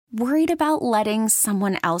Worried about letting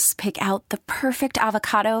someone else pick out the perfect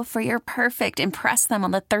avocado for your perfect impress them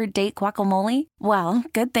on the third date guacamole? Well,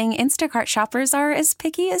 good thing Instacart shoppers are as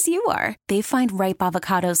picky as you are. They find ripe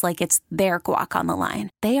avocados like it's their guac on the line.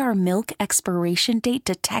 They are milk expiration date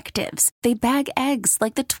detectives. They bag eggs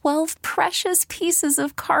like the 12 precious pieces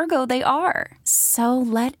of cargo they are. So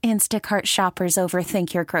let Instacart shoppers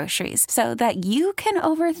overthink your groceries so that you can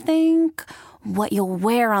overthink what you'll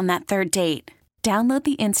wear on that third date. Download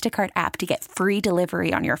the Instacart app to get free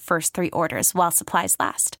delivery on your first 3 orders while supplies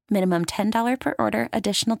last. Minimum $10 per order.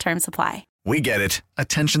 Additional terms apply. We get it.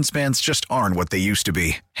 Attention spans just aren't what they used to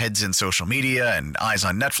be. Heads in social media and eyes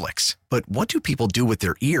on Netflix. But what do people do with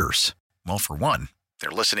their ears? Well, for one, they're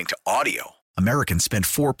listening to audio. Americans spend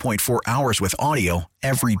 4.4 hours with audio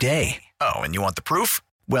every day. Oh, and you want the proof?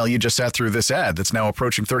 Well, you just sat through this ad that's now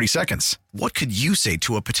approaching 30 seconds. What could you say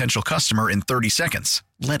to a potential customer in 30 seconds?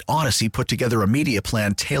 Let Odyssey put together a media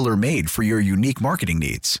plan tailor-made for your unique marketing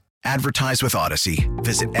needs. Advertise with Odyssey.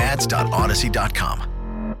 Visit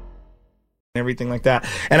ads.odyssey.com. Everything like that.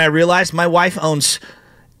 And I realized my wife owns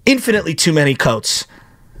infinitely too many coats.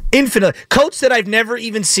 Infinite coats that I've never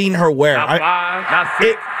even seen her wear. Not 5, not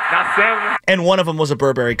 6, not 7. And one of them was a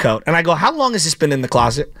Burberry coat. And I go, how long has this been in the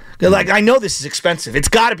closet? They're like, I know this is expensive. It's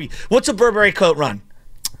got to be. What's a Burberry coat run?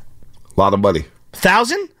 A lot of money.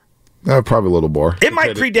 1,000? Probably a little more. It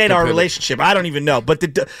might predate our relationship. I don't even know. But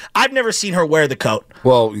I've never seen her wear the coat.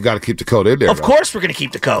 Well, you got to keep the coat in there. Of course we're going to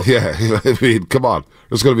keep the coat. Yeah. I mean, come on.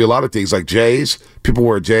 There's going to be a lot of things like J's. People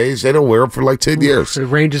wear J's. They don't wear them for like 10 years. It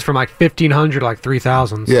ranges from like 1,500 to like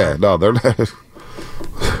 3,000. So. Yeah. No, they're not.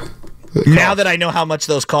 Now that I know how much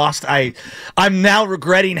those cost, I'm now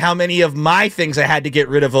regretting how many of my things I had to get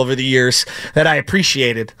rid of over the years that I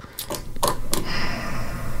appreciated.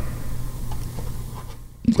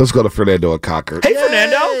 Let's go to Fernando and Concord. Hey,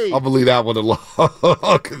 Fernando. I'll believe that one alone.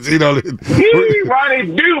 Because, you know. Ronnie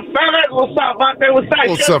Duke, fella. What's up, Bonta?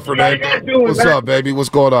 What's up, Fernando? What's up, baby? What's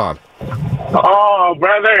going on? Oh,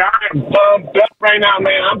 brother, I'm bumped up right now,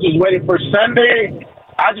 man. I'm just waiting for Sunday.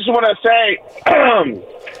 I just want to say,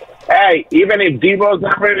 hey, even if Debo's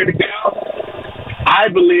not ready to go, I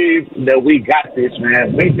believe that we got this,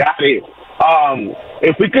 man. We got it.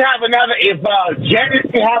 If we could have another, if Jennings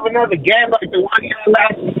could have another game like the one he had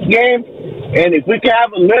last game, and if we could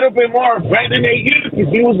have a little bit more of Brandon AU, because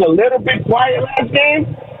he was a little bit quiet last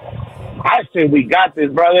game, I say we got this,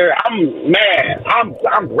 brother. I'm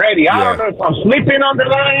ready. I don't know if I'm sleeping on the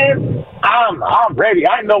Lions. I'm ready.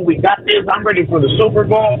 I know we got this. I'm ready for the Super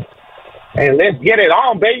Bowl. And let's get it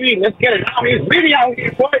on, baby. Let's get it on. It's really out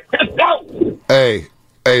here, boy. Let's go. Hey,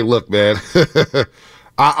 look, man.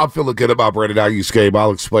 I'm feeling good about Brandon Ayuk's game.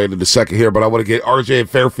 I'll explain in a second here, but I want to get RJ and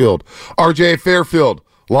Fairfield. RJ and Fairfield,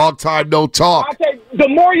 long time no talk. The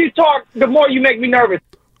more you talk, the more you make me nervous.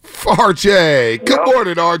 RJ, good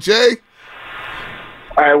morning, RJ.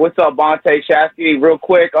 All right, what's up, Bonta and Shasky? Real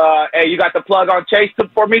quick, hey, you got the plug on Chase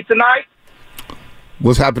for me tonight?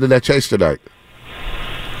 What's happening at Chase tonight?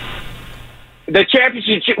 The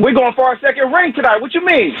championship, we're going for our second ring tonight. What you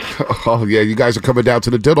mean? Oh, yeah, you guys are coming down to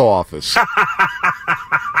the dental office.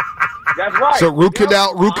 That's right. So root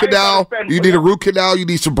canal, you need a root canal, you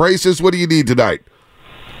need some braces. What do you need tonight?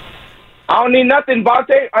 I don't need nothing,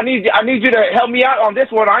 Bonta. I need you to help me out on this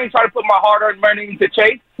one. I ain't trying to put my hard-earned money into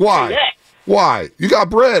Chase. Why? Yeah. Why? You got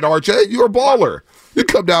bread, RJ. You're a baller. You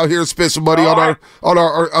come down here and spend some money on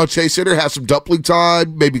our Chase Center, have some dumpling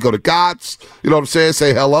time, maybe go to Gott's. You know what I'm saying?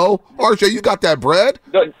 Say hello. RJ, you got that bread?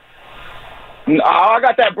 I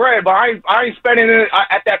got that bread, but I ain't spending it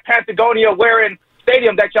at that Patagonia wearing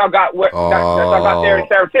stadium that y'all got that y'all got there in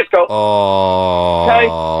San Francisco. Oh, okay?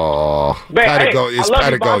 Man, Patagonia. It's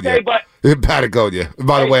Patagonia. In Patagonia.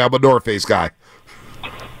 By the way, I'm a North Face guy.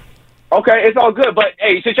 Okay, it's all good, but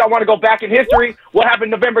hey, since y'all want to go back in history, what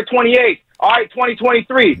happened November 28th? All right,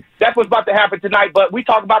 2023. That's what's about to happen tonight, but we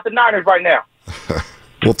talk about the Niners right now.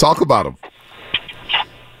 We'll talk about them.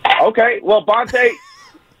 Okay, well, Bonta,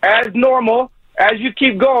 as normal, as you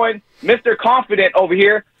keep going, Mr. Confident over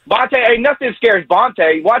here, Bonta, ain't nothing scares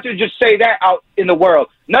Bonta. Why don't you just say that out in the world?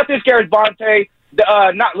 Nothing scares Bonta.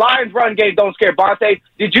 Not Lions run game don't scare Bonta.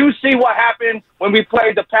 Did you see what happened when we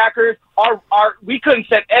played the Packers? We couldn't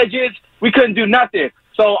set edges. We couldn't do nothing.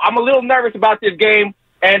 So I'm a little nervous about this game.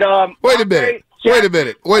 And Wait a minute.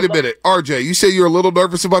 RJ, you say you're a little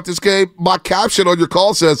nervous about this game? My caption on your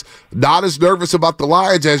call says, not as nervous about the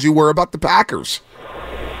Lions as you were about the Packers.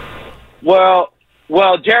 Well,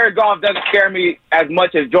 Jared Goff doesn't scare me as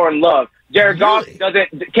much as Jordan Love. Jared Goff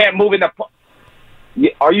can't move in the.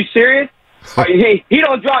 Are you serious? He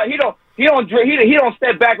don't drive. He don't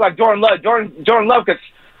step back like Jordan Love. Jordan Love could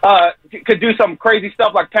could do some crazy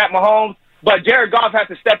stuff like Pat Mahomes, but Jared Goff has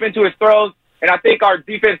to step into his throws, and I think our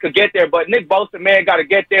defense could get there. But Nick Bosa, man, got to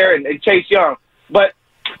get there, and Chase Young. But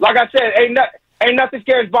like I said, ain't nothing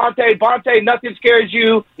scares Bonta. Bonta, nothing scares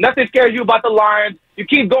you. Nothing scares you about the Lions. You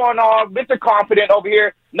keep going on, Mr. Confident over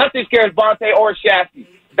here. Nothing scares Bonta or Shasky.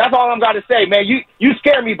 That's all I'm got to say, man. You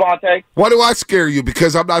scare me, Bonta. Why do I scare you?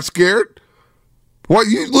 Because I'm not scared? What,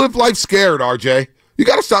 you live life scared, RJ. You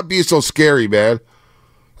got to stop being so scary, man.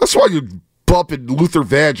 That's why you're bumping Luther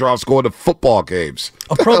Vandross going to football games.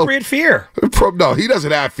 Appropriate fear. No, he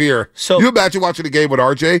doesn't have fear. So you imagine watching a game with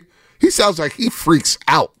RJ? He sounds like he freaks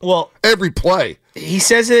out. Well, every play. He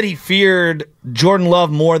says that he feared Jordan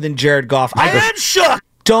Love more than Jared Goff. I am shook.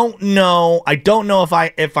 Don't know. I don't know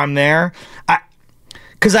if I'm there.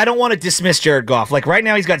 Because I don't want to dismiss Jared Goff. Like right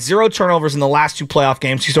now, he's got 0 turnovers in the last 2 playoff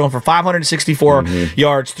games. He's throwing for 564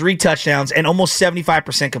 yards, 3 touchdowns, and almost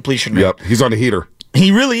 75% completion rate. Yep, he's on the heater.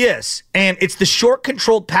 He really is. And it's the short,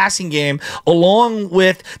 controlled passing game along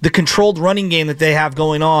with the controlled running game that they have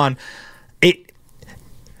going on.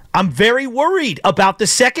 I'm very worried about the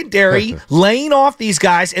secondary laying off these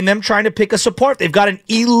guys and them trying to pick us apart. They've got an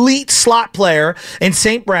elite slot player in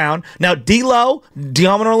St. Brown. Now,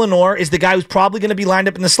 Deommodore Lenoir, is the guy who's probably going to be lined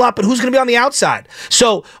up in the slot, but who's going to be on the outside?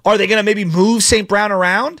 So are they going to maybe move St. Brown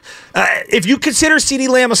around? If you consider CeeDee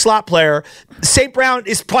Lamb a slot player, St. Brown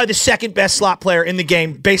is probably the second best slot player in the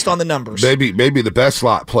game based on the numbers. Maybe the best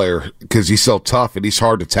slot player because he's so tough and he's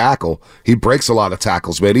hard to tackle. He breaks a lot of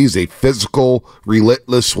tackles, man. He's a physical,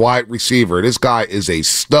 relentless wide receiver. This guy is a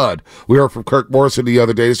stud. We heard from Kirk Morrison the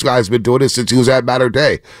other day. This guy's been doing this since he was at Matter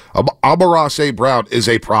Day. Amon-Ra St. Brown is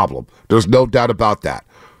a problem. There's no doubt about that.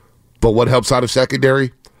 But what helps out of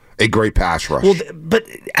secondary? A great pass rush. Well, but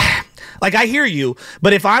like I hear you,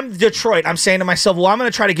 but if I'm Detroit, I'm saying to myself, well, I'm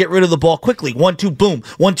going to try to get rid of the ball quickly. 1, 2, boom.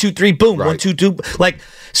 1, 2, 3, boom. Right. 1, 2, 2. Like,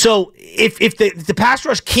 so if the pass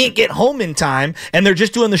rush can't get home in time and they're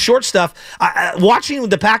just doing the short stuff, watching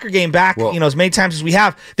the Packer game back, as many times as we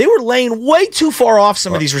have, they were laying way too far off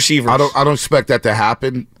some of these receivers. I don't expect that to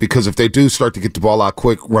happen because if they do start to get the ball out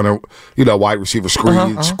quick, run a wide receiver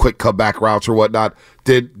screens, quick comeback routes or whatnot,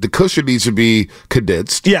 then the cushion needs to be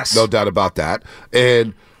condensed. Yes, no doubt about that.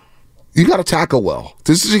 And you got to tackle well.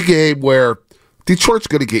 This is a game where Detroit's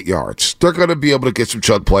going to get yards. They're going to be able to get some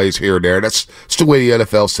chunk plays here and there. That's the way the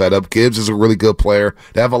NFL set up. Gibbs is a really good player.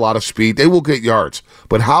 They have a lot of speed. They will get yards.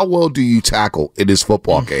 But how well do you tackle in this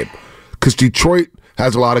football game? Because Detroit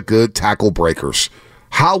has a lot of good tackle breakers.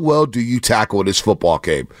 How well do you tackle in this football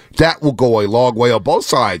game? That will go a long way on both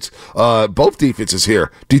sides, both defenses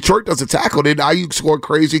here. Detroit doesn't tackle. Then Ayuk scored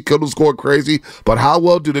crazy, Kittle's scored crazy. But how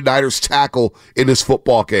well do the Niners tackle in this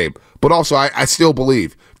football game? But also, I still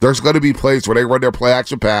believe there's going to be plays where they run their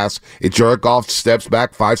play-action pass, and Jared Goff steps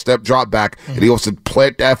back, 5-step drop back, and he wants to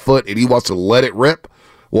plant that foot, and he wants to let it rip.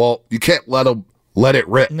 Well, you can't let him let it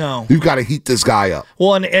rip. No. You've got to heat this guy up.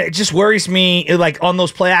 Well, and it just worries me, like on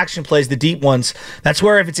those play-action plays, the deep ones, that's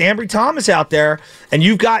where if it's Ambry Thomas out there, and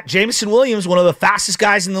you've got Jameson Williams, one of the fastest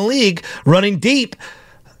guys in the league, running deep,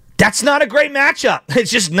 that's not a great matchup.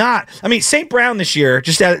 It's just not. I mean, St. Brown this year,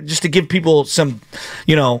 just to give people some,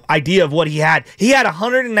 idea of what he had. He had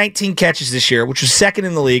 119 catches this year, which was second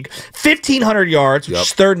in the league, 1,500 yards, which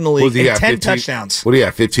is third in the league, and 10 touchdowns. What do you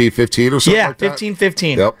have, 15-15 or something like that? Yeah,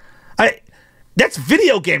 15-15. Yep. That's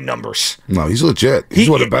video game numbers. No, he's legit. He's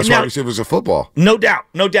one of the best wide receivers in football. No doubt.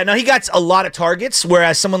 Now, he got a lot of targets,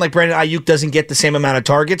 whereas someone like Brandon Ayuk doesn't get the same amount of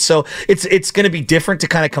targets. So it's going to be different to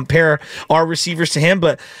kind of compare our receivers to him.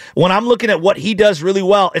 But when I'm looking at what he does really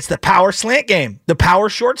well, it's the power slant game, the power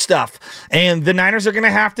short stuff. And the Niners are going to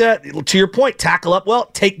have to your point, tackle up well,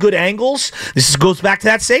 take good angles. This goes back to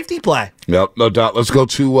that safety play. Yep, no doubt. Let's go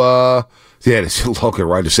to... it's Logan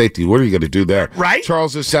right to safety. What are you going to do there? Right?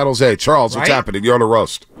 Charles in San Jose. Charles, what's happening? You're on the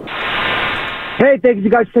roast. Hey, thanks you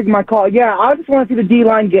guys for taking my call. Yeah, I just want to see the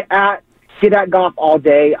D-line get at Goff all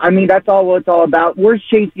day. I mean, that's all what it's all about. Where's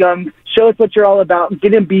Chase Young? Show us what you're all about.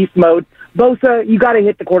 Get in beast mode. Bosa, you got to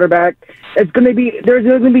hit the quarterback. There's going to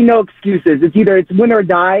be no excuses. It's win or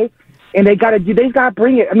die. And they got to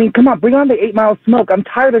bring it. I mean, come on, bring on the 8 Mile smoke. I'm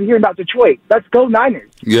tired of hearing about Detroit. Let's go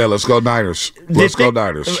Niners. Yeah, let's go Niners. Let's go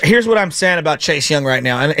Niners. Here's what I'm saying about Chase Young right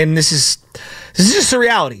now, and this is just the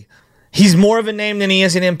reality. He's more of a name than he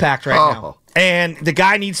is an impact right now. And the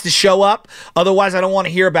guy needs to show up. Otherwise, I don't want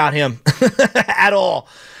to hear about him at all.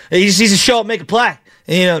 He just needs to show up, make a play.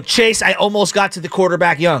 And, Chase, I almost got to the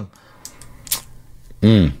quarterback Young.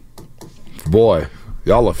 Boy,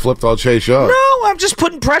 y'all have flipped on Chase Young. No, I'm just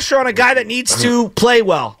putting pressure on a guy that needs to play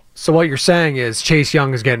well. So what you're saying is Chase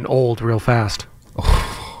Young is getting old real fast.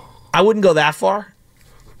 I wouldn't go that far.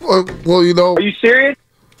 Well, Are you serious?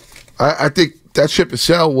 I think that ship has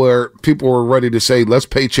sailed where people were ready to say, let's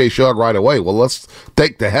pay Chase Young right away. Well, let's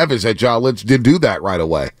thank the heavens that John Lynch did do that right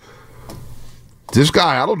away. This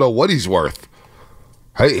guy, I don't know what he's worth.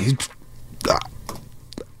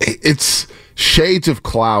 It's shades of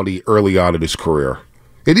Cloudy early on in his career.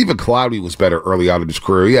 And even Cloudy was better early on in his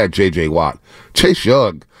career. He had J.J. Watt. Chase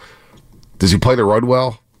Young, does he play the run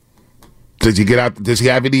well? Does he get out? Does he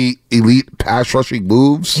have any elite pass rushing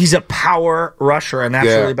moves? He's a power rusher, and that's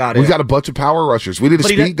really about it. We got a bunch of power rushers. We need a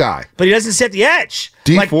speed guy. But he doesn't set the edge.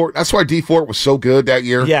 D4, that's why D4 was so good that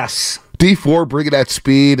year. Yes. D4 bringing that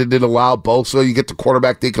speed and then allow Bosa. You get the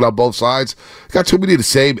quarterback thinking on both sides. Got too many of the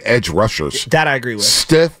same edge rushers. That I agree with.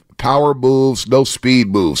 Stiff power moves, no speed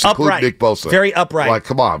moves, including Nick Bosa. Very upright. Like,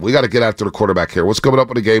 come on, we got to get after the quarterback here. What's coming up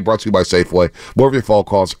in the game? Brought to you by Safeway. More of your phone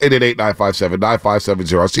calls,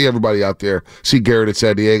 888-957-9570. I see everybody out there. See Garrett in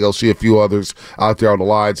San Diego. See a few others out there on the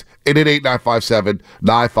lines.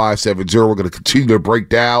 888-957-9570. We're going to continue to break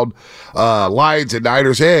down Lions and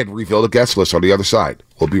Niners and reveal the guest list on the other side.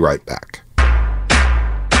 We'll be right back.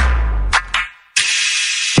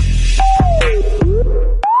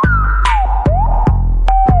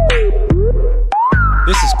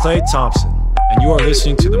 This is Clay Thompson, and you are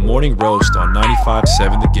listening to the Morning Roast on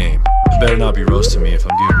 95.7 The Game. You better not be roasting me if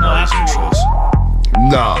I'm giving all these intros.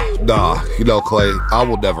 Nah. You know, Clay, I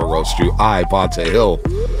will never roast you. I, Bonta Hill,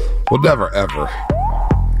 will never, ever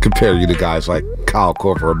compare you to guys like Kyle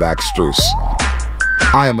Korver and Max Strus.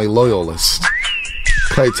 I am a loyalist.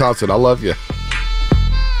 Clay Thompson, I love you.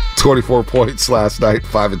 24 points last night,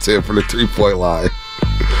 5 and 10 from the 3-point line.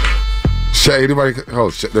 Shay, anybody? Oh,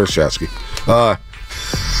 there's Shasky.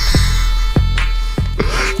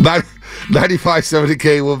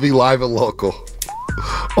 95.7K will be live and local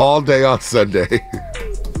all day on Sunday.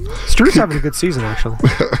 Stru's having a good season, actually.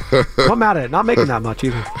 I'm mad at it. Not making that much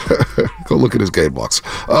either. Go look at his game box.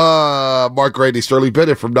 Mark Grady, Sterling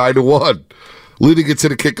Bennett from 9 to 1. Leading into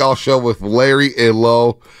the kickoff show with Larry and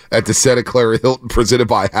Lowe at the Santa Clara Hilton, presented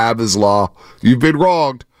by Habba's Law. You've been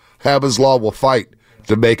wronged. Habba's Law will fight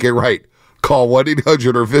to make it right. Call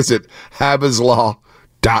 1-800 or visit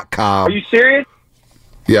habbaslaw.com. Are you serious?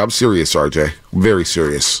 Yeah, I'm serious, RJ. I'm very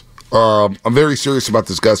serious. I'm very serious about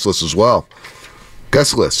this guest list as well.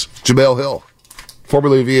 Guest list, Jemele Hill,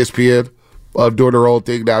 formerly of ESPN, doing her own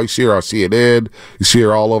thing now. You see her on CNN. You see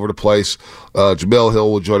her all over the place. Jemele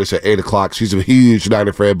Hill will join us at 8 o'clock. She's a huge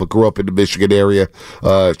Niner fan, but grew up in the Michigan area,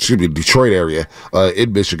 Detroit area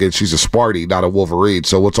in Michigan. She's a Sparty, not a Wolverine.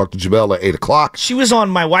 So we'll talk to Jemele at 8 o'clock. She was on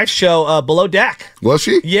my wife's show, Below Deck. Was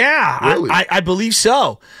she? Yeah, really? I believe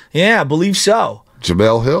so. Yeah, I believe so.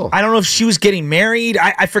 Jemele Hill. I don't know if she was getting married.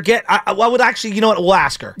 I forget. I would actually, you know what? We'll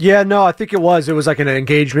ask her. Yeah, no, I think it was. It was like an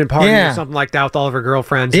engagement party or something like that with all of her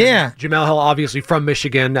girlfriends. Yeah. And Jemele Hill, obviously from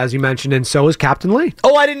Michigan, as you mentioned, and so is Captain Lee.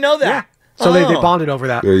 Oh, I didn't know that. Yeah. So they bonded over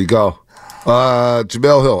that. There you go.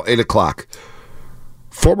 Jemele Hill, 8 o'clock.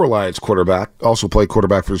 Former Lions quarterback, also played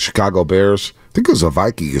quarterback for the Chicago Bears. I think it was a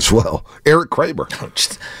Viking as well. Eric Kramer.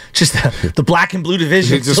 Just the black and blue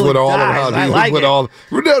division. He just went all around. I like it.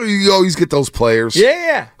 You always get those players.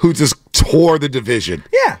 Yeah. Who just tore the division.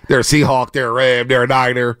 Yeah. They're a Seahawk, they're a Ram, they're a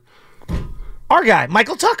Niner. Our guy,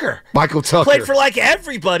 Michael Tucker. Played for like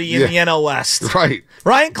everybody in the NL West. Right.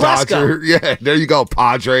 Ryan Kleska. Dodger. Yeah, there you go.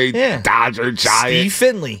 Padre, Dodger, Giant. Steve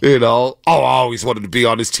Finley. You know, I always wanted to be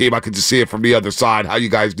on this team. I could just see it from the other side, how you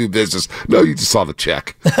guys do business. No, you just saw the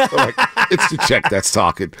check. Like, it's the check that's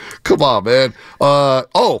talking. Come on, man.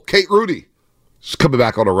 Kate Rudy. She's coming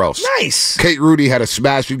back on the roast. Nice. Kate Rudy had a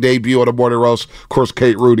smashing debut on the morning roast. Of course,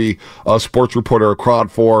 Kate Rudy, sports reporter at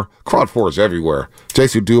Crowd 4. Crowd 4 is everywhere.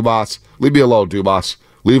 Jason Dumas. Leave me alone, Dumas.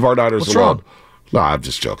 Leave our Niners What's alone. Wrong? No, I'm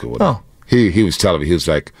just joking with him. He was telling me, he was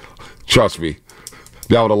like, trust me,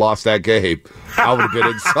 I would have lost that game. I would have been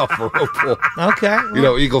insufferable. Okay. Well, you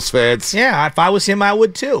know, Eagles fans. Yeah, if I was him, I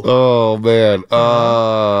would too. Oh, man.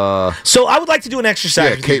 So I would like to do an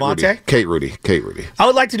exercise with you, Bonta. Kate Rudy. I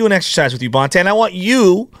would like to do an exercise with you, Bonta, and I want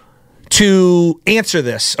you to answer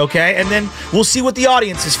this, okay? And then we'll see what the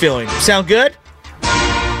audience is feeling. Sound good?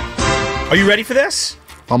 Are you ready for this?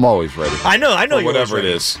 I'm always ready. I know you're whatever always ready.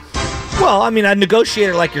 it is. Well, I mean, a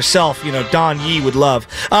negotiator like yourself, you know, Don Yee would love.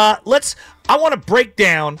 I want to break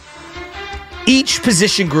down each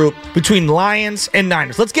position group between Lions and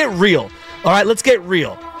Niners. Let's get real. All right, let's get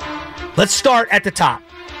real. Let's start at the top.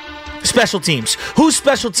 Special teams. Whose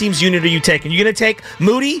special teams unit are you taking? You're going to take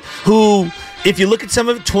Moody, who, if you look at some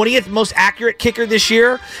of the 20th most accurate kicker this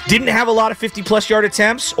year, didn't have a lot of 50-plus yard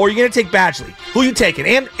attempts, or you're going to take Badgley? Who are you taking?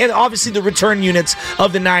 And obviously the return units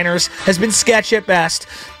of the Niners has been sketch at best.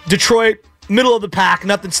 Detroit, middle of the pack,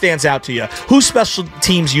 nothing stands out to you. Whose special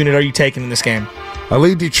teams unit are you taking in this game? I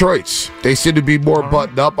lead Detroit's. They seem to be more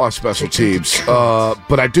buttoned up on special teams.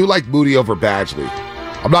 But I do like Moody over Badgley.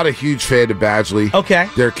 I'm not a huge fan of Badgley. Okay.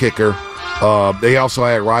 Their kicker. They also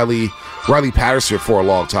had Riley Patterson for a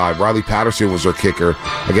long time. Riley Patterson was their kicker.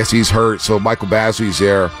 I guess he's hurt, so Michael Badgley's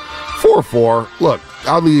there. 4-4. Look,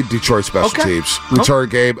 I'll lead Detroit special teams. Return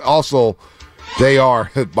game. Also, they are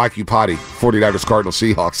Mike Upati, 49ers, Cardinals,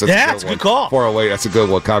 Seahawks. That's a good call. 408. That's a good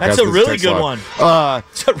one. That's a really good one.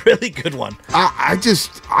 It's a really good one. I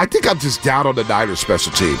think I'm just down on the Niners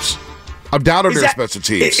special teams. I'm down on their special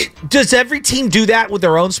teams. Does every team do that with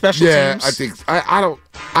their own special teams? Yeah, I think I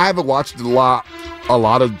haven't watched a lot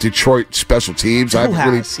of Detroit special teams. I haven't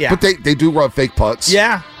really, but they do run fake punts.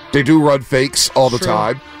 Yeah, they do run fakes all the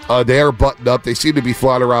time. They are buttoned up. They seem to be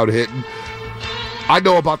flying around hitting. I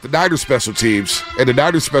know about the Niners special teams, and the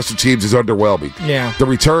Niners special teams is underwhelming. Yeah. The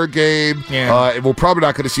return game, and we're probably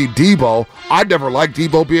not going to see Debo. I never liked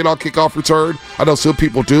Debo being on kickoff return. I know some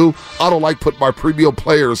people do. I don't like putting my premium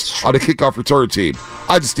players on a kickoff return team.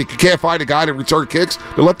 I just think you can't find a guy to return kicks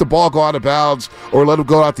to let the ball go out of bounds or let him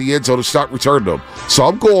go out the end zone and start returning them. So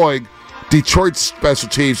I'm going Detroit special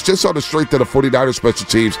teams just on the strength of the 49ers special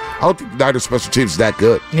teams. I don't think the Niners special teams is that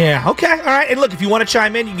good. Yeah, okay. All right. And look, if you want to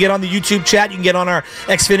chime in, you can get on the YouTube chat. You can get on our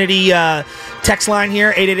Xfinity text line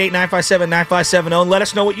here, 888-957-9570. And let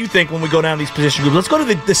us know what you think when we go down these position groups. Let's go to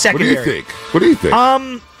the secondary. What do you think?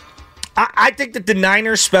 I think that the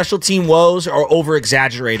Niners special team woes are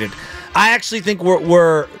over-exaggerated. I actually think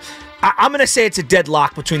I'm going to say it's a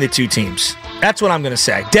deadlock between the two teams. That's what I'm going to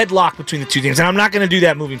say. Deadlock between the two teams. And I'm not going to do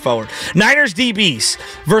that moving forward. Niners DBs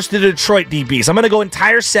versus the Detroit DBs. I'm going to go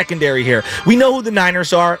entire secondary here. We know who the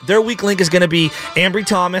Niners are. Their weak link is going to be Ambry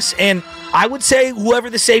Thomas. And I would say whoever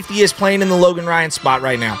the safety is playing in the Logan Ryan spot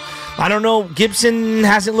right now. I don't know. Gibson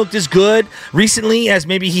hasn't looked as good recently as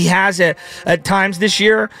maybe he has at times this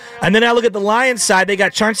year. And then I look at the Lions side. They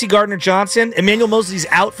got Chauncey Gardner-Johnson. Emmanuel Mosley's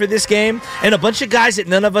out for this game. And a bunch of guys that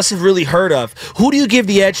none of us have really heard of. Who do you give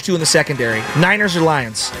the edge to in the secondary? Niners or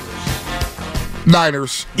Lions?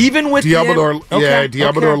 Niners. Even with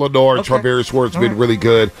Deommodore Lenoir and Travarius Ward's been really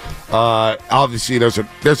good. Obviously, there's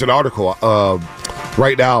an article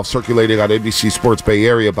right now circulating on NBC Sports Bay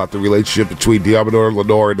Area about the relationship between Deommodore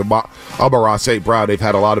Lenoir and Amon-Ra St. Brown. They've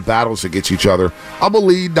had a lot of battles against each other. I'm going to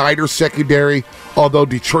lead Niners secondary, although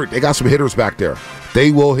Detroit, they got some hitters back there.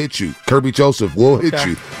 They will hit you. Kirby Joseph will hit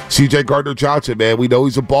you. C.J. Gardner-Johnson, man, we know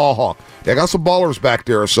he's a ball hawk. They got some ballers back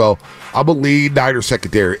there, so I'm going to lead Niners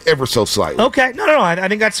secondary ever so slightly. Okay. No. I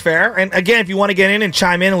think that's fair. And again, if you want to get in and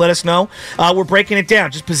chime in and let us know, we're breaking it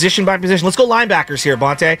down, just position by position. Let's go linebackers here,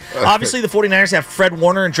 Bonta. Obviously, the 49ers have Fred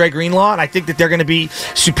Warner and Dre Greenlaw, and I think that they're going to be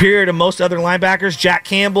superior to most other linebackers. Jack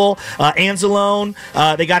Campbell, Anzalone.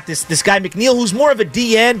 They got this guy McNeil, who's more of a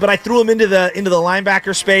DN, but I threw him into the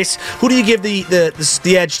linebacker space. Who do you give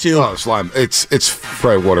the edge to? Oh, it's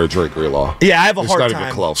Fred Warner and Dre Greenlaw. Yeah, I have a hard time. It's not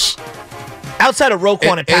even close. Outside of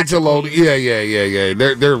Roquan and Patrick. Anzalone,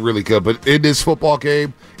 yeah. They're really good. But in this football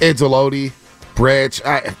game, Anzalone, Branch,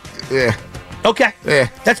 Okay. Yeah.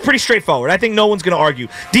 That's pretty straightforward. I think no one's going to argue.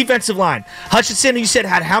 Defensive line. Hutchinson, you said,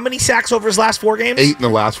 had how many sacks over his last 4 games? 8 in the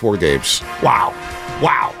last 4 games. Wow.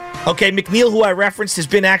 Okay, McNeil, who I referenced, has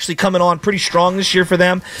been actually coming on pretty strong this year for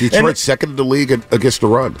them. Detroit's second in the league against the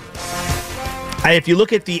run. If you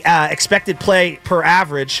look at the expected play per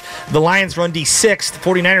average, the Lions run D 6th, the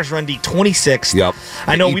 49ers run D 26th. Yep.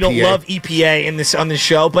 I know we don't love EPA on this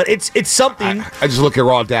show, but it's something. I just look at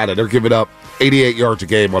raw data. They're giving up 88 yards a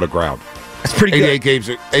game on the ground. That's pretty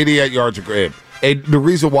good. 88 yards a game. And the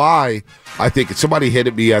reason why, I think somebody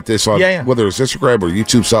hit me at this on whether it's Instagram or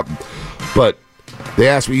YouTube something, but they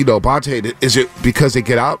asked me, Bonta, is it because they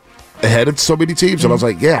get out ahead of so many teams? And I was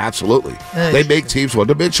like, yeah, absolutely. They make teams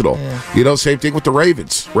one-dimensional. Same thing with the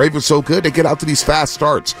Ravens. Ravens so good, they get out to these fast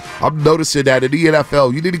starts. I'm noticing that in the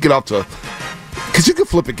NFL, you need to get out to, because you can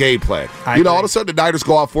flip a game plan. All of a sudden the Niners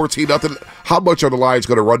go out 14-0. How much are the Lions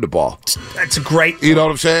going to run the ball? That's a great point. You know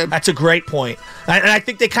what I'm saying? That's a great point. And I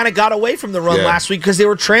think they kind of got away from the run last week because they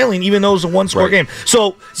were trailing, even though it was a one-score game.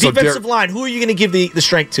 So defensive line, who are you going to give the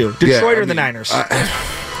strength to? Detroit or the Niners?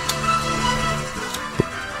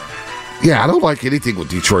 I don't like anything with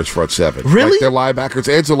Detroit's front seven. Really? Like their linebackers.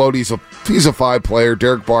 Anzalone's he's a fine player.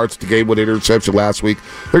 Derek Bart's the game with interception last week.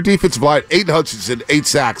 Their defensive line, 8 Hutchinson, 8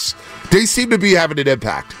 sacks. They seem to be having an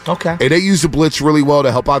impact. Okay. And they use the blitz really well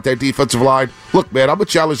to help out that defensive line. Look, man, I'm going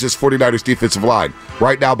to challenge this 49ers defensive line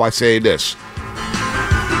right now by saying this.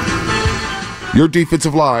 Your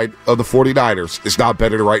defensive line of the 49ers is not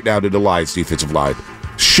better right now than the Lions defensive line.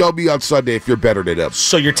 Show me on Sunday if you're better than them.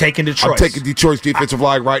 So you're taking Detroit. I'm taking Detroit's defensive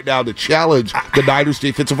line right now to challenge the Niners'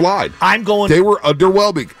 defensive line. I'm going. They were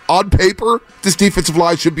underwhelming. On paper, this defensive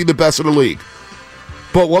line should be the best in the league.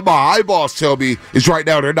 But what my eyeballs tell me is right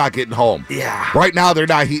now they're not getting home. Yeah. Right now they're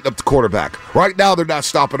not heating up the quarterback. Right now they're not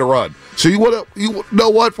stopping the run. So you know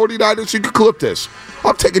what, 49ers, you can clip this.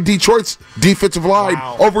 I'm taking Detroit's defensive line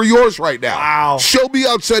over yours right now. Wow. Show me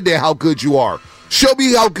on Sunday how good you are. Show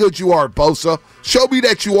me how good you are, Bosa. Show me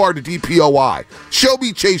that you are the DPOI. Show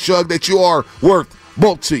me, Chase Young, that you are worth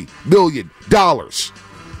multi-million dollars.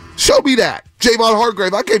 Show me that. Javon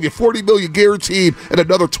Hargrave, I gave you $40 million guaranteed and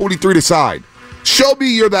another 23 to sign. Show me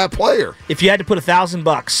you're that player. If you had to put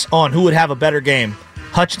 $1,000 on who would have a better game,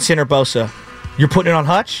 Hutchinson or Bosa, you're putting it on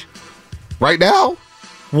Hutch? Right now?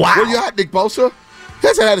 Wow. Where you at, Nick Bosa? He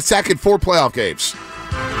hasn't had a sack in 4 playoff games.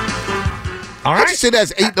 All right. Hutchinson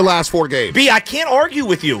has 8 in the last 4 games. B, I can't argue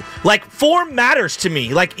with you. Like, form matters to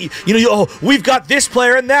me. Like, we've got this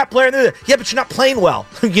player and that player. Yeah, but you're not playing well.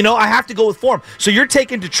 I have to go with form. So you're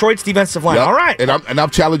taking Detroit's defensive line. Yep. All right. And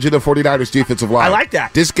I'm challenging the 49ers defensive line. I like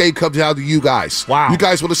that. This game comes down to you guys. Wow. You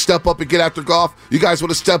guys want to step up and get after Goff? You guys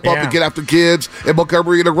want to step up and get after Gibbs and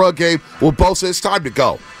Montgomery in the run game? Well, Bosa, it's time to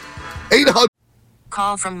go. 800.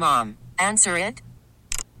 Call from mom. Answer it.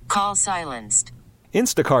 Call silenced.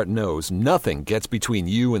 Instacart knows nothing gets between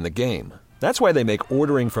you and the game. That's why they make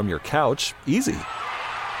ordering from your couch easy.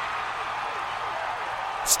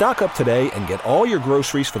 Stock up today and get all your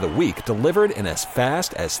groceries for the week delivered in as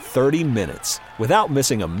fast as 30 minutes without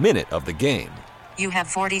missing a minute of the game. You have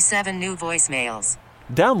 47 new voicemails.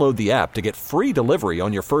 Download the app to get free delivery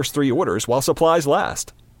on your first 3 orders while supplies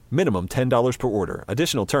last. Minimum $10 per order.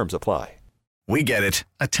 Additional terms apply. We get it.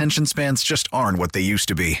 Attention spans just aren't what they used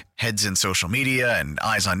to be. Heads in social media and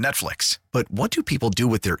eyes on Netflix. But what do people do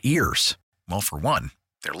with their ears? Well, for one,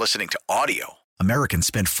 they're listening to audio. Americans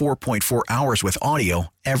spend 4.4 hours with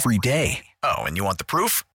audio every day. Oh, and you want the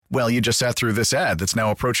proof? Well, you just sat through this ad that's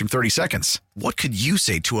now approaching 30 seconds. What could you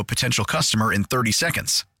say to a potential customer in 30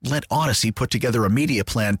 seconds? Let Odyssey put together a media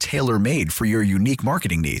plan tailor-made for your unique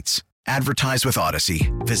marketing needs. Advertise with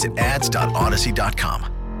Odyssey. Visit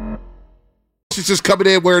ads.odyssey.com. He's just coming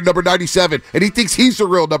in wearing number 97, and he thinks he's the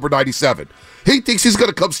real number 97. He thinks he's going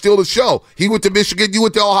to come steal the show. He went to Michigan, you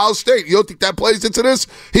went to Ohio State. You don't think that plays into this?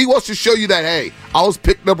 He wants to show you that, hey, I was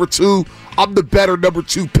picked number 2. I'm the better number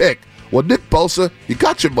 2 pick. Well, Nick Bosa, you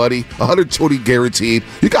got your money, 120 guaranteed.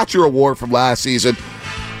 You got your award from last season.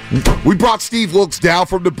 We brought Steve Wilkes down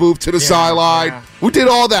from the booth to the sideline. Yeah. We did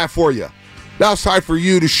all that for you. Now it's time for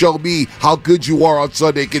you to show me how good you are on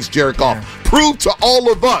Sunday against Jared Goff. Yeah. Prove to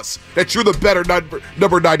all of us that you're the better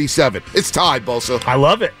number 97. It's time, Bosa. I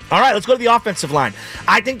love it. All right, let's go to the offensive line.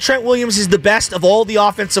 I think Trent Williams is the best of all the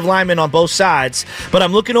offensive linemen on both sides, but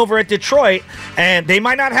I'm looking over at Detroit, and they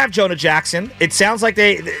might not have Jonah Jackson. It sounds like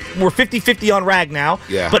they were 50-50 on Ragnow.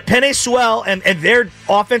 Yeah. But Penei Sewell and their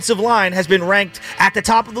offensive line has been ranked at the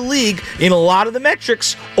top of the league in a lot of the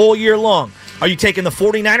metrics all year long. Are you taking the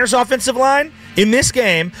 49ers offensive line in this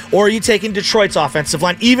game, or are you taking Detroit's offensive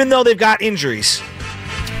line, even though they've got injuries?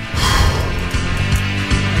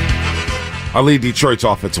 I lead Detroit's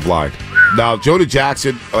offensive line. Now, Jonah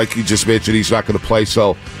Jackson, like you just mentioned, he's not going to play,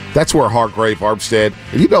 so that's where Hargrave, Armstead,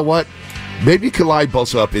 and you know what? Maybe you can line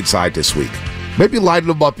Bosa up inside this week. Maybe line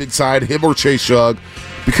him up inside, him or Chase Young,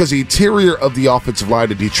 because the interior of the offensive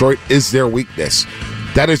line in Detroit is their weakness.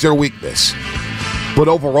 That is their weakness. But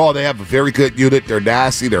overall, they have a very good unit. They're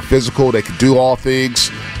nasty. They're physical. They can do all things.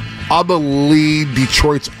 I'm going to lead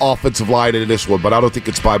Detroit's offensive line in this one, but I don't think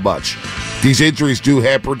it's by much. These injuries do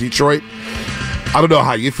hamper Detroit. I don't know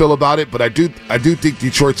how you feel about it, but I do think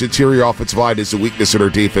Detroit's interior offensive line is a weakness in their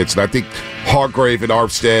defense, and I think Hargrave and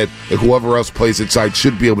Armstead and whoever else plays inside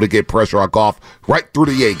should be able to get pressure on Goff right through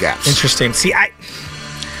the A-gaps. Interesting. See, I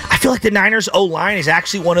feel like the Niners O-line is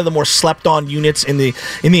actually one of the more slept-on units in the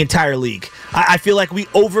entire league. I feel like we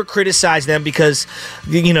over-criticize them because,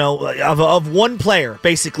 of one player,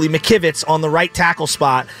 basically, McKivitz on the right tackle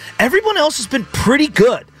spot. Everyone else has been pretty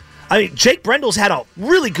good. I mean, Jake Brendel's had a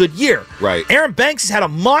really good year. Right. Aaron Banks has had a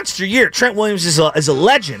monster year. Trent Williams is a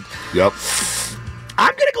legend. Yep.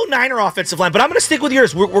 I'm going to go Niner offensive line, but I'm going to stick with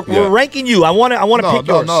yours. We're ranking you. I want to pick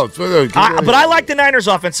yours. But I like the Niners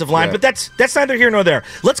offensive line, but that's neither here nor there.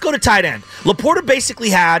 Let's go to tight end. Laporta basically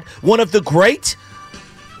had one of the great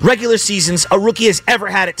regular seasons a rookie has ever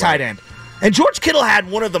had at tight end. And George Kittle had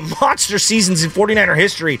one of the monster seasons in 49er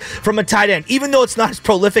history from a tight end, even though it's not as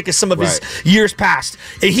prolific as some of his years past.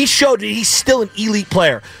 And he showed that he's still an elite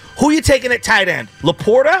player. Who are you taking at tight end?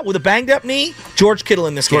 Laporta with a banged-up knee? George Kittle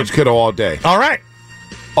in this game? George Kittle all day. All right.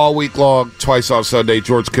 All week long, twice on Sunday,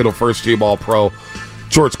 George Kittle, first-team All-Pro.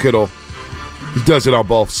 George Kittle, he does it on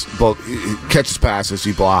both. He catches passes,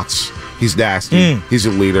 he blocks. He's nasty. He's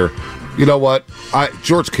a leader. You know what?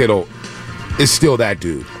 George Kittle is still that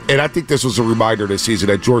dude. And I think this was a reminder this season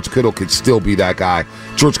that George Kittle can still be that guy.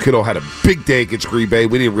 George Kittle had a big day against Green Bay.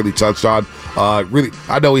 We didn't really touch on.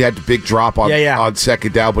 I know he had the big drop on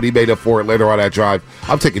second down, but he made up for it later on that drive.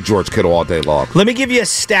 I'm taking George Kittle all day long. Let me give you a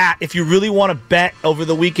stat if you really want to bet over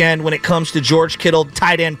the weekend when it comes to George Kittle,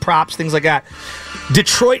 tight end props, things like that.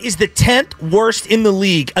 Detroit is the 10th worst in the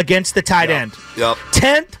league against the tight end.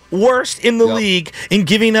 10th worst in the league in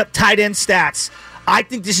giving up tight end stats. I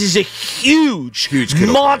think this is a huge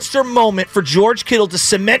monster moment for George Kittle to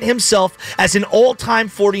cement himself as an all-time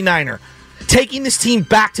 49er, taking this team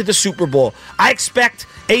back to the Super Bowl. I expect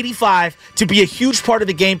 85 to be a huge part of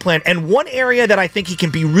the game plan, and one area that I think he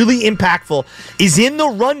can be really impactful is in the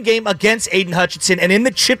run game against Aiden Hutchinson and in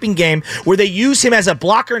the chipping game where they use him as a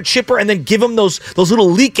blocker and chipper and then give him those little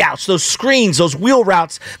leak outs, those screens, those wheel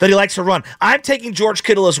routes that he likes to run. I'm taking George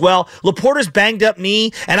Kittle as well. Laporta's banged up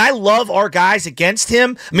knee, and I love our guys against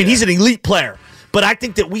him. I mean, he's an elite player. But I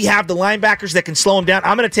think that we have the linebackers that can slow him down.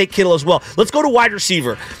 I'm going to take Kittle as well. Let's go to wide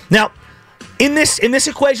receiver. Now, in this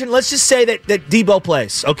equation, let's just say that Debo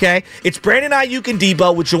plays, okay? It's Brandon Ayuk and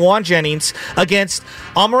Debo with Juwan Jennings against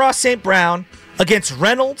Amon-Ra St. Brown, against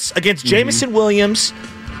Reynolds, against Jameson Williams.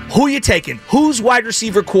 Who are you taking? Whose wide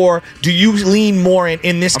receiver core do you lean more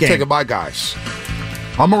in this game? I'm taking my guys.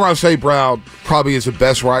 Amon-Ra St. Brown probably is the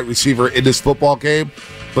best wide receiver in this football game,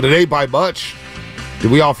 but it ain't by much.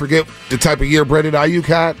 Did we all forget the type of year Brandon Ayuk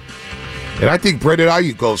had? And I think Brandon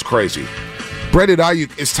Ayuk goes crazy. Brandon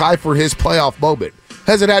Ayuk is tied for his playoff moment.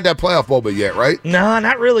 Hasn't had that playoff moment yet, right? No,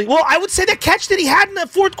 not really. Well, I would say the catch that he had in the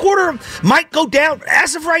fourth quarter might go down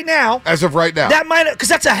as of right now. That might, because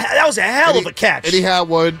that was a hell of a catch. And he had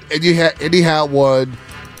one, and he had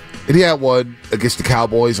one against the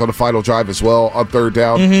Cowboys on the final drive as well on third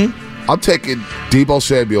down. I'm taking Deebo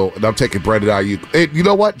Samuel, and I'm taking Brandon Ayuk. And you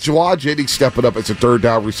know what? Juwan Jennings stepping up as a third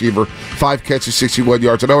down receiver. 5 catches, 61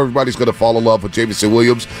 yards. I know everybody's going to fall in love with Jameson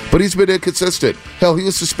Williams, but he's been inconsistent. Hell, he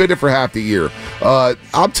was suspended for half the year.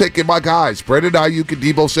 I'm taking my guys, Brandon Ayuk and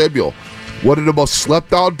Deebo Samuel. One of the most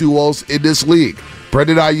slept-on duos in this league.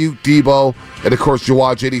 Brandon Ayuk, Deebo, and, of course,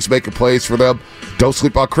 Juwan Jennings making plays for them. Don't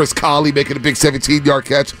sleep on Chris Conley making a big 17-yard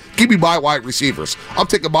catch. Give me my wide receivers. I'm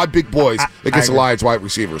taking my big boys against the Lions wide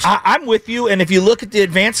receivers. I'm with you, and if you look at the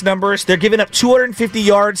advanced numbers, they're giving up 250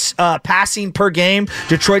 yards passing per game,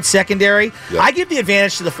 Detroit's secondary. Yep. I give the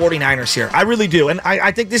advantage to the 49ers here. I really do, and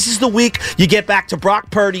I think this is the week you get back to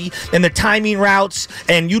Brock Purdy and the timing routes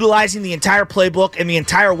and utilizing the entire playbook and the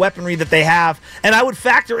entire weaponry that they have, and I would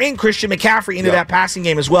factor in Christian McCaffrey into that passing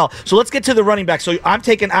game as well. So let's get to the running back. So I'm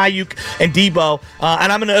taking Ayuk and Deebo,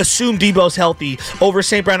 and I'm going to assume Debo's healthy over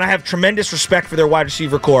St. Brown. I have tremendous respect for their wide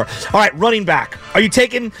receiver core. All right, running back. Are you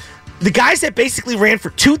taking the guys that basically ran for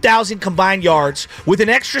 2,000 combined yards with an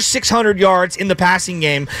extra 600 yards in the passing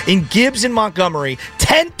game in Gibbs and Montgomery,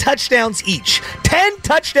 10 touchdowns each. 10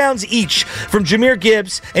 touchdowns each from Jahmyr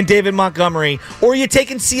Gibbs and David Montgomery. Or are you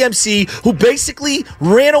taking CMC, who basically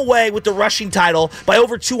ran away with the rushing title by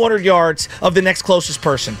over 200 yards of the next closest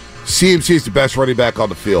person? CMC is the best running back on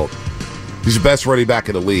the field. He's the best running back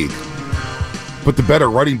in the league. But the better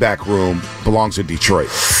running back room belongs in Detroit.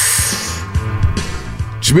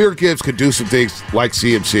 Jahmyr Gibbs could do some things like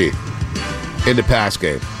CMC in the pass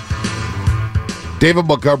game. David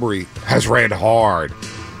Montgomery has ran hard.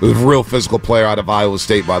 He was a real physical player out of Iowa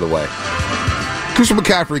State, by the way. Christian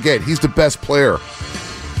McCaffrey, again, he's the best player.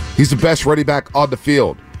 He's the best running back on the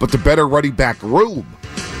field. But the better running back room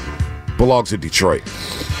belongs in Detroit.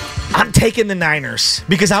 I'm taking the Niners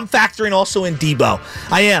because I'm factoring also in Debo.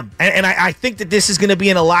 I am. And I think that this is going to be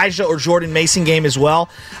an Elijah or Jordan Mason game as well.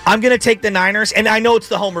 I'm going to take the Niners, and I know it's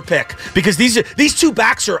the homer pick because these two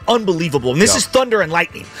backs are unbelievable. And this is thunder and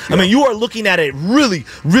lightning. I mean, you are looking at a really,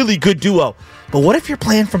 really good duo. But what if you're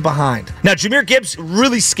playing from behind? Now, Jahmyr Gibbs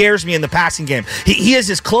really scares me in the passing game. He is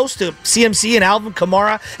as close to CMC and Alvin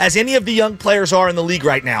Kamara as any of the young players are in the league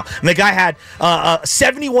right now. And the guy had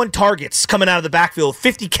 71 targets coming out of the backfield,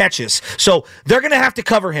 50 catches. So they're going to have to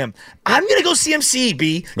cover him. I'm going to go CMC,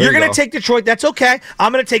 B. You're going to take Detroit. That's okay.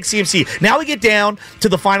 I'm going to take CMC. Now we get down to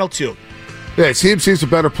the final two. Yeah, CMC's a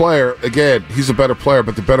better player. Again, he's a better player,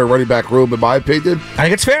 but the better running back room, in my opinion. I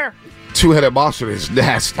think it's fair. Two-headed monster is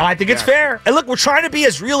nasty. I think it's fair. And look, we're trying to be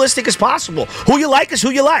as realistic as possible. Who you like is who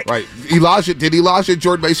you like. Right. Did Elijah and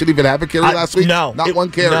Jordan Mason even have a carry last week? No. Not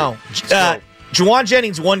one carry. No. Juwan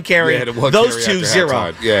Jennings, one carry. Yeah, one Those carry two,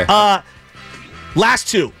 zero. Yeah. Last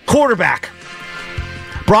two. Quarterback.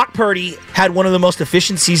 Brock Purdy had one of the most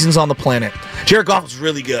efficient seasons on the planet. Jared Goff was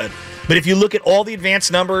really good. But if you look at all the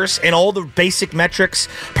advanced numbers and all the basic metrics,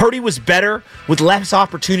 Purdy was better with less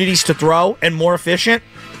opportunities to throw and more efficient.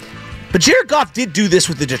 But Jared Goff did do this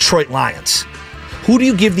with the Detroit Lions. Who do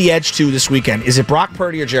you give the edge to this weekend? Is it Brock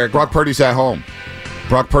Purdy or Jared Goff? Brock Purdy's at home.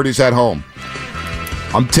 Brock Purdy's at home.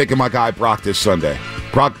 I'm taking my guy Brock this Sunday.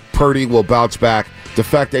 Brock Purdy will bounce back. The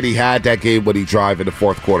fact that he had that game when he drive in the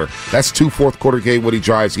fourth quarter. That's 2 fourth-quarter game when he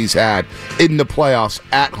drives he's had in the playoffs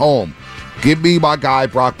at home. Give me my guy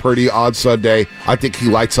Brock Purdy on Sunday. I think he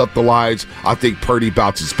lights up the Lions. I think Purdy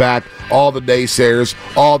bounces back. All the naysayers,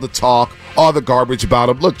 all the talk, all the garbage about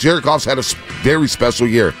him. Look, Jared Goff's had a very special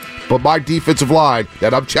year. But my defensive line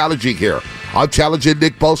that I'm challenging here, I'm challenging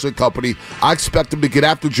Nick Bosa and company. I expect him to get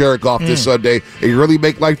after Jared Goff this Sunday and really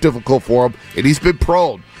make life difficult for him. And he's been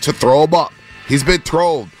prone to throw him up. He's been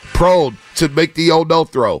prone to make the no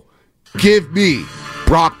throw. Give me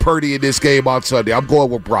Brock Purdy in this game on Sunday. I'm going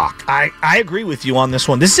with Brock. I agree with you on this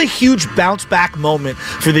one. This is a huge bounce-back moment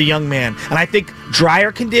for the young man. And I think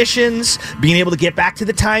drier conditions, being able to get back to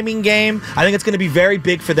the timing game, I think it's going to be very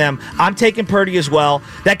big for them. I'm taking Purdy as well.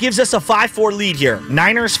 That gives us a 5-4 lead here.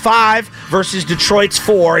 Niners 5 versus Detroit's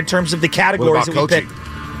 4 in terms of the categories that we picked.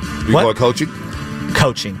 You going coaching?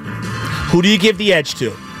 Coaching. Who do you give the edge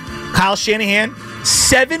to? Kyle Shanahan,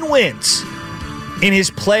 7 wins in his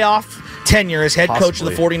playoff tenure as head coach of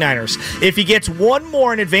the 49ers. If he gets one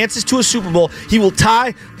more and advances to a Super Bowl, he will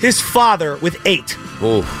tie his father with 8.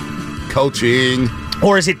 Ooh, coaching.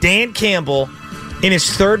 Or is it Dan Campbell in his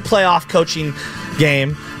 3rd playoff coaching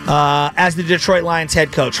game as the Detroit Lions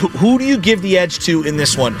head coach? Who do you give the edge to in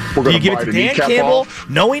this one? Do you give it to Dan Campbell,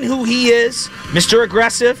 knowing who he is, Mr.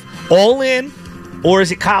 Aggressive, all in, or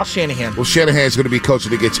is it Kyle Shanahan? Well, Shanahan's going to be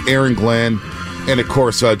coaching against Aaron Glenn. And, of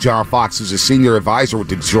course, John Fox is a senior advisor with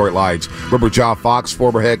the Detroit Lions. Remember John Fox,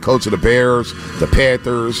 former head coach of the Bears, the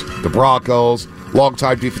Panthers, the Broncos,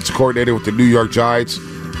 longtime defensive coordinator with the New York Giants.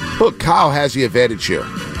 Look, Kyle has the advantage here.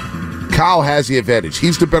 Kyle has the advantage.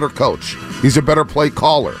 He's the better coach. He's a better play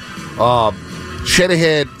caller.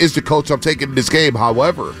 Shanahan is the coach I'm taking in this game.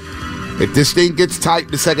 However, if this thing gets tight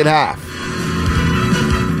in the second half,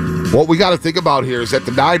 what we got to think about here is that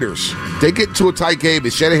the Niners, they get into a tight game,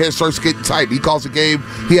 and Shanahan starts getting tight. He calls a game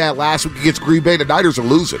he had last week against Green Bay. The Niners are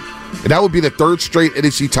losing. And that would be the 3rd straight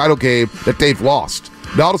NFC title game that they've lost.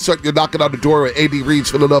 Now, all of a sudden, you're knocking on the door with Andy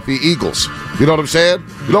Reid's Philadelphia Eagles. You know what I'm saying?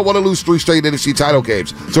 You don't want to lose 3 straight NFC title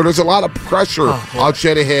games. So there's a lot of pressure on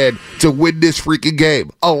Shanahan to win this freaking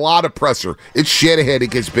game. A lot of pressure. It's Shanahan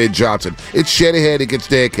against Ben Johnson. It's Shanahan against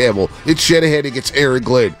Dan Campbell. It's Shanahan against Aaron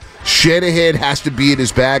Glenn. Shanahan has to be in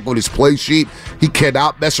his bag on his play sheet. He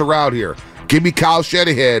cannot mess around here. Give me Kyle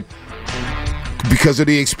Shanahan because of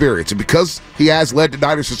the experience and because he has led the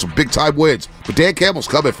Niners to some big-time wins. But Dan Campbell's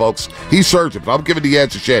coming, folks. He's surging, but I'm giving the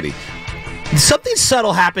edge to Shetty. Something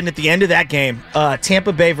subtle happened at the end of that game,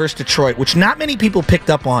 Tampa Bay versus Detroit, which not many people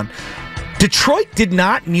picked up on. Detroit did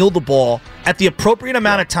not kneel the ball at the appropriate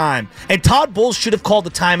amount of time, and Todd Bowles should have called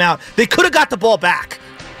the timeout. They could have got the ball back.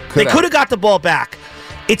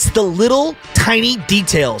 It's the little tiny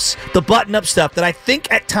details, the button-up stuff that I think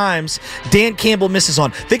at times Dan Campbell misses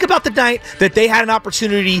on. Think about the night that they had an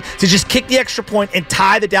opportunity to just kick the extra point and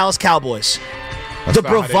tie the Dallas Cowboys. The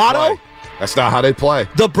bravado. That's not how they play.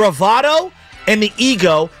 The bravado and the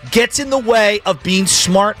ego gets in the way of being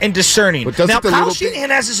smart and discerning. Now, Kyle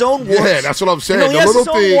Shanahan has his own warts. Yeah, that's what I'm saying. The little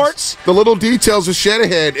things, the little details of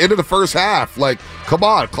Shanahan into the first half. Like, come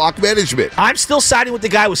on, clock management. I'm still siding with the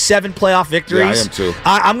guy with 7 playoff victories. Yeah, I am too.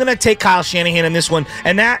 I'm going to take Kyle Shanahan in this one.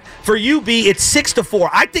 And that, for you, B, it's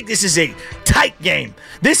 6-4. I think this is a tight game.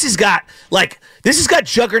 This has got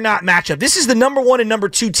juggernaut matchup. This is the number 1 and number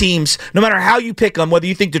 2 teams, no matter how you pick them, whether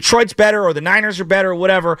you think Detroit's better or the Niners are better or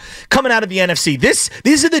whatever, coming out of the NFC.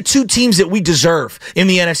 These are the 2 teams that we deserve in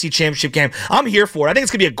the NFC Championship game. I'm here for it. I think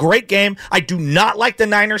it's going to be a great game. I do not like the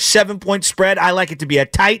Niners 7-point spread. I like it to be a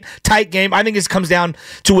tight game. I think this comes down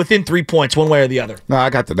to within 3 points, one way or the other. No,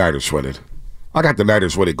 I got the Niners winning. I got the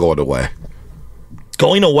Niners winning going away.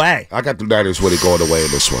 Going away? I got the Niners winning going away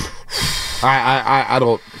in this one. I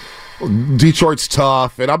don't. Detroit's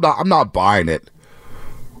tough, and I'm not buying it.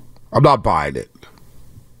 I'm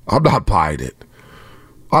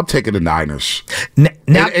taking the Niners.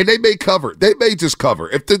 Now, and they may cover. They may just cover.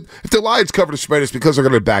 If the Lions cover the spread, it's because they're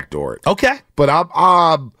going to backdoor it. Okay. But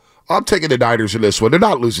I'm taking the Niners in this one. They're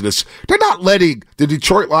not losing this. They're not letting the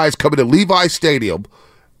Detroit Lions come into Levi Stadium,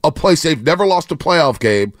 a place they've never lost a playoff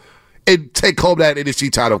game, and take home that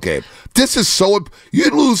NFC title game. This is so. You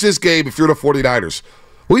lose this game if you're the 49ers.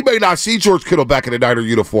 We may not see George Kittle back in the Niner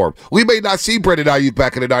uniform. We may not see Brandon Ayuk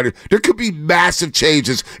back in the Niner. There could be massive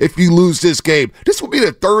changes if you lose this game. This will be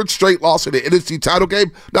the third straight loss in the NFC title game.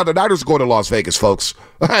 Now, the Niners are going to Las Vegas, folks.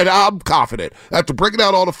 And I'm confident. After breaking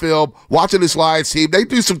out all the film, watching this Lions team, they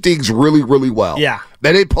do some things really, really well. Yeah.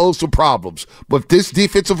 They pose some problems. But if this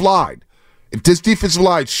defensive line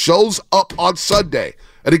shows up on Sunday,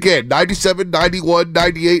 and again, 97, 91,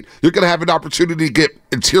 98, you're going to have an opportunity to get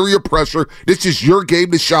interior pressure. This is your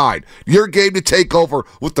game to shine. Your game to take over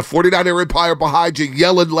with the 49er Empire behind you,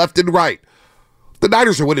 yelling left and right. The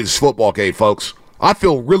Niners are winning this football game, folks. I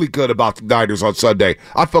feel really good about the Niners on Sunday.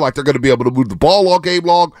 I feel like they're going to be able to move the ball all game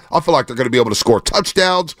long. I feel like they're going to be able to score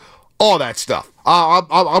touchdowns, all that stuff.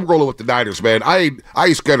 I'm rolling with the Niners, man. I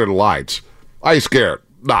ain't scared of the Lions. I ain't scared.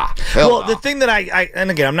 Well, the thing that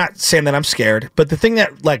and again, I'm not saying that I'm scared, but the thing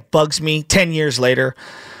that like bugs me 10 years later,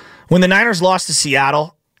 when the Niners lost to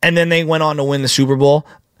Seattle and then they went on to win the Super Bowl,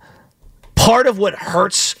 part of what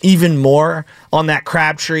hurts even more on that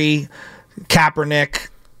Crabtree, Kaepernick,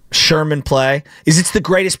 Sherman play is it's the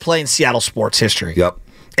greatest play in Seattle sports history. Yep.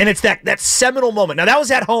 And it's that seminal moment. Now, that was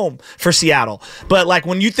at home for Seattle. But, like,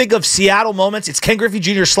 when you think of Seattle moments, it's Ken Griffey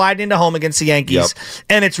Jr. sliding into home against the Yankees,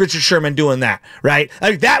 and it's Richard Sherman doing that, right?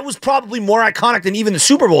 Like, that was probably more iconic than even the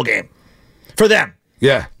Super Bowl game for them.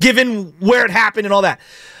 Yeah. Given where it happened and all that.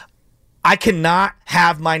 I cannot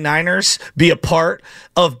have my Niners be a part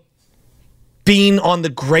of being on the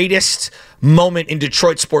greatest moment in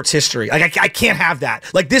Detroit sports history. Like, I can't have that.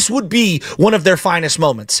 Like, this would be one of their finest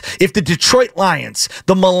moments. If the Detroit Lions,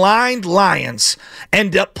 the maligned Lions,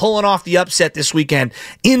 end up pulling off the upset this weekend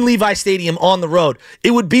in Levi Stadium on the road,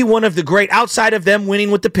 it would be one of the great, outside of them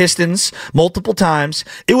winning with the Pistons multiple times,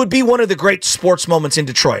 it would be one of the great sports moments in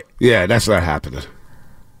Detroit. Yeah, that's not happening.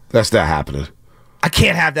 That's not happening. I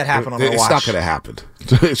can't have that happen on my watch. It's not going to happen.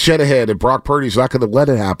 Shanahan and Brock Purdy's not going to let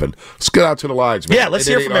it happen. Let's get out to the lines, man. Yeah, let's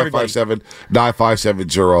hear from everybody.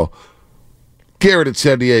 888-957-9570. Garrett in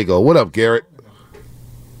San Diego. What up, Garrett?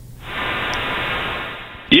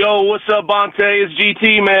 Yo, what's up, Bonta? It's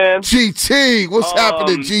GT, man. GT, what's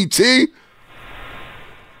happening, GT?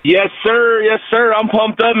 Yes, sir. Yes, sir. I'm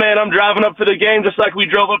pumped up, man. I'm driving up to the game just like we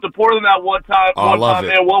drove up to Portland that one time. Oh, I love it.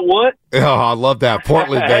 Man. What? Oh, I love that.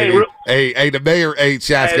 Portland, baby. Hey, the mayor,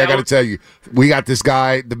 Shasky, I got to tell you, we got this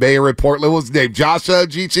guy, the mayor in Portland. What's his name? Joshua,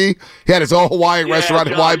 GT? He had his own Hawaiian restaurant,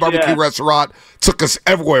 Hawaiian barbecue restaurant. Took us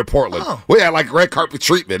everywhere in Portland. Oh. We had like red carpet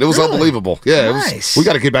treatment. It was unbelievable. Yeah, nice. We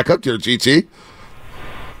got to get back up there, GT.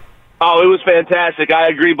 Oh, it was fantastic. I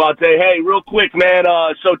agree, Bonte. Hey, real quick, man.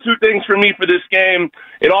 So two things for me for this game.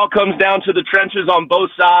 It all comes down to the trenches on both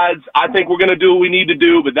sides. I think we're going to do what we need to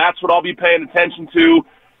do, but that's what I'll be paying attention to.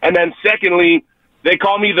 And then secondly, they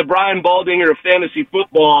call me the Brian Baldinger of fantasy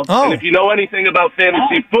football. Oh. And if you know anything about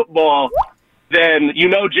fantasy football, then you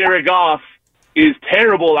know Jared Goff is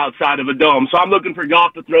terrible outside of a dome. So I'm looking for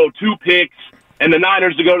Goff to throw 2 picks and the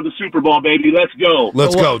Niners to go to the Super Bowl, baby. Let's go.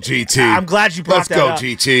 Let's go, GT. I'm glad you brought that up. Let's go,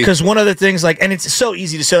 GT. Because one of the things, like, and it's so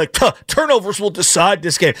easy to say, like, turnovers will decide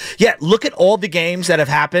this game. Yeah, look at all the games that have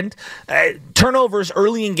happened. Turnovers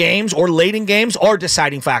early in games or late in games are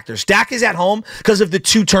deciding factors. Dak is at home because of the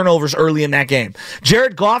 2 turnovers early in that game.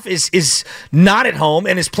 Jared Goff is not at home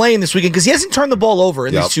and is playing this weekend because he hasn't turned the ball over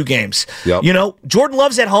in these 2 games. Yep. You know, Jordan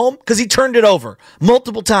Love's at home because he turned it over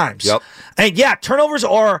multiple times. Yep. And yeah, turnovers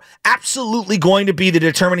are absolutely going to be the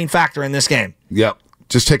determining factor in this game. Yep.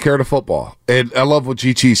 Just take care of the football. And I love what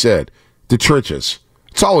GT said. The trenches.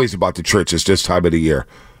 It's always about the trenches this time of the year.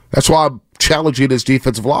 That's why I'm challenging this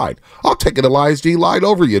defensive line. I'll take the Lions D line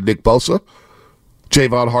over you, Nick Bosa,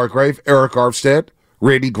 Javon Hargrave, Eric Armstead,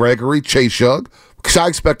 Randy Gregory, Chase Young, because I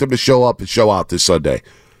expect them to show up and show out this Sunday.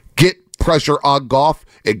 Get pressure on Goff,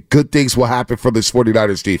 and good things will happen for this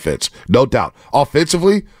 49ers defense. No doubt.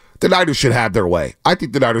 Offensively, the Niners should have their way. I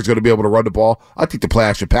think the Niners are going to be able to run the ball. I think the play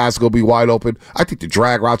action pass is going to be wide open. I think the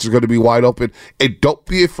drag routes are going to be wide open. And don't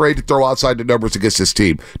be afraid to throw outside the numbers against this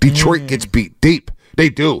team. Detroit gets beat deep. They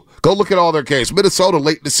do. Go look at all their games. Minnesota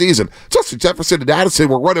late in the season. Justin Jefferson and Addison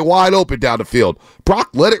were running wide open down the field.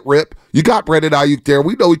 Brock let it rip. You got Brandon Ayuk there.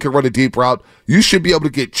 We know he can run a deep route. You should be able to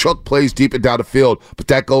get chunk plays deep and down the field, but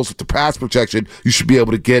that goes with the pass protection you should be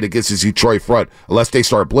able to get against his Detroit front, unless they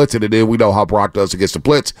start blitzing, and then we know how Brock does against the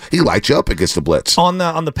blitz. He lights you up against the blitz. On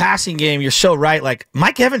the passing game, you're so right. Like,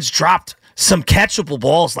 Mike Evans dropped some catchable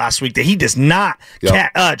balls last week that he does not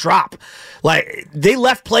drop. Like, they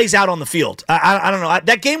left plays out on the field. I don't know.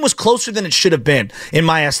 That game was closer than it should have been, in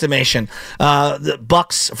my estimation. The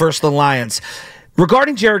Bucks versus the Lions.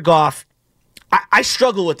 Regarding Jared Goff, I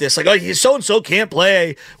struggle with this. Like, oh, so-and-so can't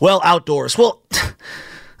play well outdoors. Well,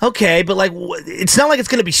 Okay, but like, it's not like it's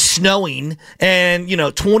going to be snowing and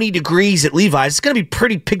 20 degrees at Levi's. It's going to be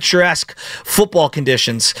pretty picturesque football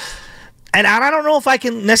conditions. And I don't know if I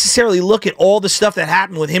can necessarily look at all the stuff that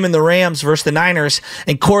happened with him and the Rams versus the Niners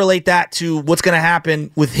and correlate that to what's going to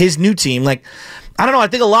happen with his new team. Like, I don't know. I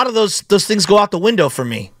think a lot of those things go out the window for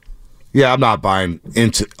me. Yeah, I'm not buying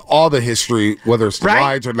into all the history, whether it's the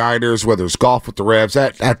Lions or Niners, whether it's golf with the Rams.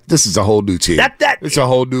 This is a whole new team. It's a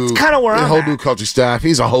whole new, kind of where I'm new coaching staff.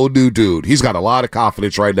 He's a whole new dude. He's got a lot of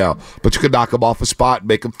confidence right now. But you could knock him off a spot and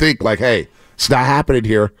make him think like, hey, it's not happening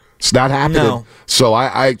here. It's not happening. No. So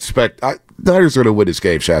I expect the Niners are going to win this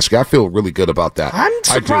game, Shasky. I feel really good about that. I'm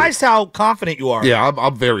surprised how confident you are. Yeah,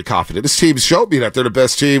 I'm very confident. This team showed me that they're the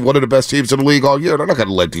best team, one of the best teams in the league all year. They're not going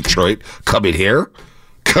to let Detroit come in here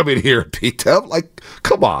and beat them. Like,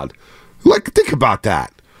 come on. Like, think about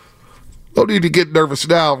that. Don't need to get nervous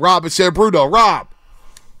now. Rob and San Bruno. Rob.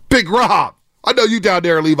 Big Rob. I know you down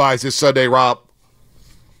there at Levi's this Sunday, Rob.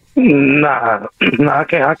 Nah,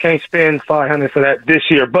 I can't spend $500 for that this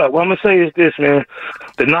year. But what I'm gonna say is this, man: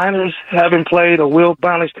 the Niners haven't played a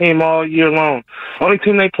well-balanced team all year long. Only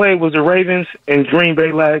team they played was the Ravens and Green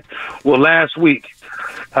Bay last week.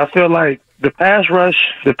 I feel like the pass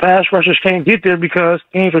rushers can't get there because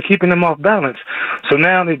teams are keeping them off balance. So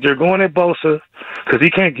now they're going at Bosa because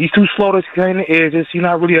he's too slow to gain the edges. He's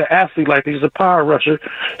not really an athlete like this. He's a power rusher.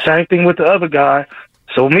 Same thing with the other guy.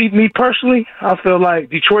 So me personally, I feel like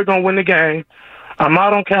Detroit gonna win the game. I'm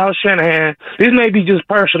out on Kyle Shanahan. This may be just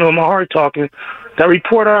personal, my heart talking. That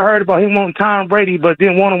report I heard about him wanting Tom Brady, but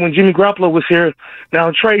didn't want him when Jimmy Garoppolo was here.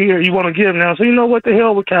 Now Trey here, you want to give him now. So you know what the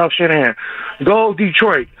hell with Kyle Shanahan? Go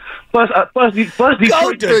Detroit. Plus Detroit.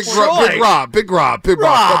 Big Rob. Come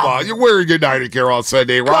on, you're wearing your Niner gear on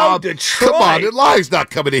Sunday, Rob. Go Detroit. Come on, the Lions not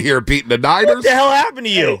coming in here beating the Niners. What the hell happened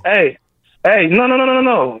to you? Hey,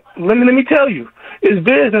 no. Let me tell you. It's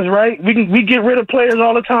business, right? We get rid of players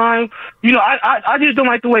all the time. I just don't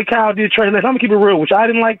like the way Kyle did Trey Lance. I'm gonna keep it real, which I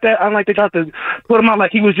didn't like that. I didn't like they tried to put him out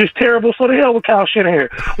like he was just terrible. So the hell with Kyle Shanahan.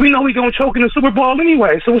 We know we're gonna choke in the Super Bowl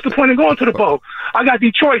anyway. So what's the point of going to the bowl? I got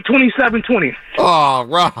Detroit 27-20. Oh,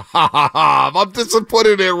 Rob, I'm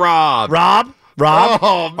disappointed in Rob. Rob?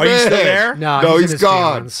 Oh, are you still there? No, he's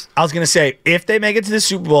gone. I was gonna say, if they make it to the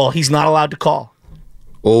Super Bowl, he's not allowed to call.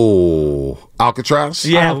 Oh, Alcatraz?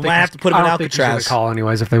 Yeah, we might have to put him in I don't think he's going Alcatraz. to call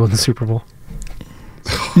anyways if they win the Super Bowl.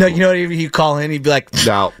 No, you know what? If you call in, he'd be like,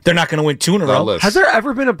 No. they're not going to win 2 in a row. Has there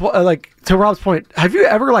ever been to Rob's point, have you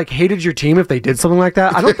ever hated your team if they did something like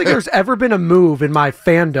that? I don't think there's ever been a move in my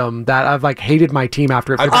fandom that I've hated my team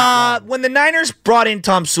after it. When the Niners brought in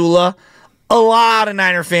Tom Sula, a lot of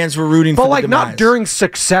Niner fans were rooting for the demise. Not during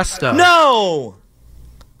success though. No.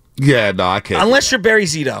 Yeah, no, I can't. Unless you're Barry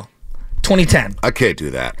Zito. 2010. I can't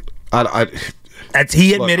do that.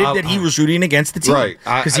 He admitted that he was rooting against the team. Right.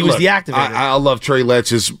 Because he was deactivated. I love Trey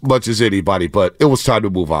Lance as much as anybody, but it was time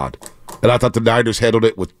to move on. And I thought the Niners handled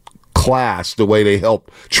it with class the way they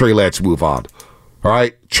helped Trey Lance move on. All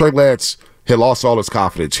right? Trey Lance had lost all his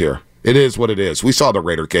confidence here. It is what it is. We saw the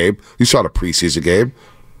Raider game. You saw the preseason game.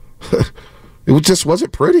 It just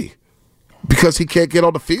wasn't pretty because he can't get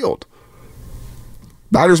on the field.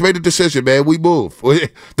 Niners made a decision, man. We move.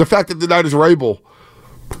 The fact that the Niners were able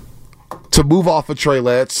to move off of Trey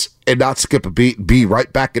Lance and not skip a beat and be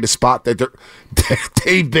right back in the spot that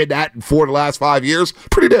they've been at for the last 5 years,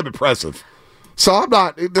 pretty damn impressive. So I'm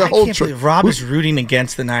not. I can't believe Rob is rooting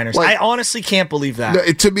against the Niners. I honestly can't believe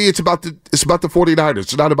that. To me, it's about the 49ers.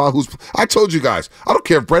 It's not about who's. I told you guys, I don't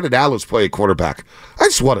care if Brendan Allen's playing quarterback. I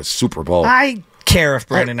just want a Super Bowl. I care if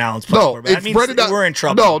Brendan Allen's playing quarterback. That means we're in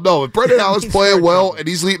trouble. No. If Brendan Allen's playing well and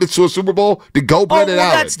he's leading us to a Super Bowl, then go Brendan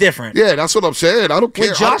Allen. That's different. Yeah, that's what I'm saying. I don't care.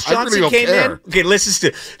 When Josh Johnson came in, okay,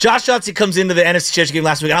 listen to Josh Johnson comes into the NFC Championship game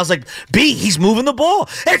last week, and I was like, he's moving the ball.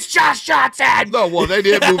 It's Josh Johnson. No, well, they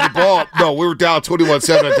didn't move the ball. No, we were down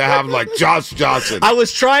 21-7 to have Josh Johnson. I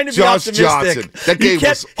was trying to be optimistic. Johnson. That game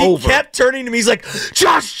was over. He kept turning to me. He's like,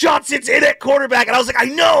 Josh Johnson's in at quarterback, and I was like, I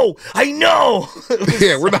know.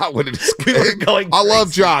 Yeah, we're not winning this game. We were going I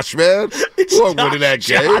love Josh. Man, we're winning that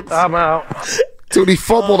game. I'm out. Dude, he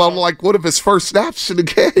fumbled on one of his first snaps in the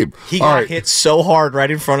game. He got hit so hard right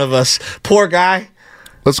in front of us. Poor guy.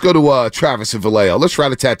 Let's go to Travis and Vallejo. Let's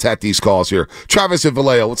rat-a-tat-tat these calls here. Travis and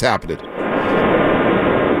Vallejo, what's happening? Hey,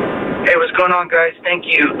 what's going on, guys? Thank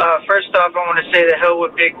you. First off, I want to say the hell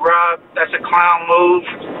with Big Rob. That's a clown move.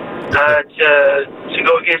 To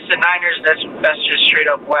go against the Niners, that's just straight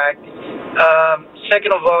up whack.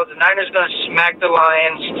 Second of all, the Niners going to smack the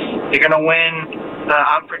Lions. They're going to win.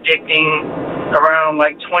 I'm predicting around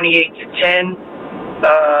 28-10.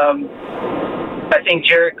 I think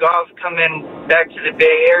Jared Goff coming back to the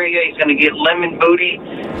Bay Area, he's going to get lemon booty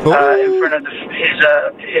in front of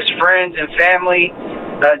his friends and family.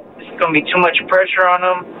 It's going to be too much pressure on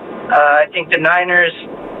him. I think the Niners,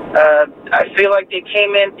 I feel like they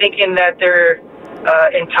came in thinking that they're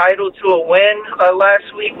entitled to a win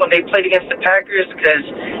last week when they played against the Packers because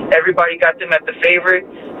everybody got them at the favorite.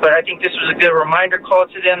 But I think this was a good reminder call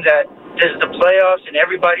to them that this is the playoffs and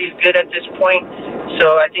everybody's good at this point.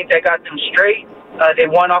 So I think that got them straight. They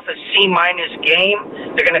won off a C-minus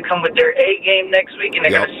game. They're going to come with their A game next week, and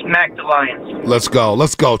they're going to smack the Lions. Let's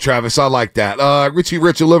go, Travis. I like that. Richie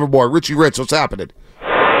Rich of Livermore. Richie Rich, what's happening?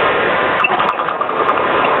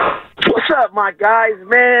 What's up, my guys,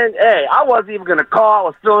 man? Hey, I wasn't even going to call. I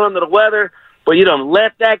was feeling under the weather, but you done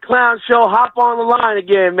let that clown show hop on the line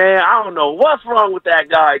again, man. I don't know what's wrong with that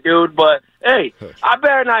guy, dude, but, hey, I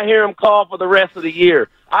better not hear him call for the rest of the year.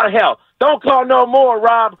 Out of hell. Don't call no more,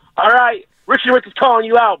 Rob, all right? Richie Rick is calling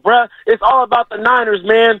you out, bruh. It's all about the Niners,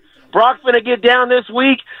 man. Brock's going to get down this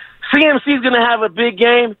week. CMC's going to have a big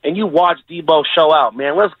game, and you watch Debo show out,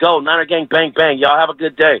 man. Let's go. Niner gang, bang, bang. Y'all have a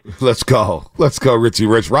good day. Let's go, Richie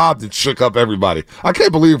Rich. Rob did shook up everybody. I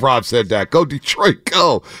can't believe Rob said that. Go Detroit,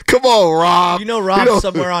 go. Come on, Rob. You know Rob's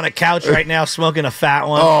somewhere on a couch right now smoking a fat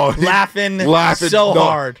one, laughing so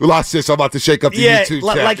hard. Watch this. I'm about to shake up the YouTube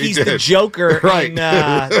chat. Like he's the Joker in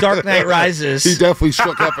Dark Knight Rises. He definitely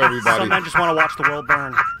shook up everybody. Some men just want to watch the world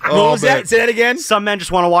burn. What was that? Say that again? Some men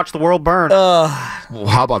just want to watch the world burn. Well,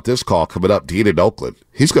 how about this call coming up? Dean in Oakland.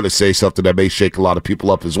 He's going to say something that may shake a lot of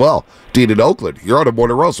people up as well. Dean in Oakland. You're on the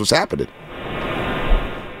Morning Roast. What's happening?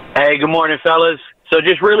 Hey, good morning, fellas. So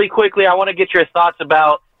just really quickly, I want to get your thoughts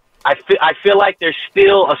about, I feel like there's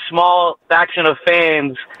still a small faction of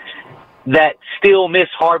fans that still miss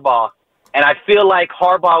Harbaugh. And I feel like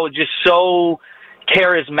Harbaugh was just so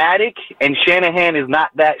charismatic, and Shanahan is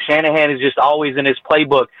not that. Shanahan is just always in his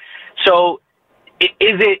playbook. So is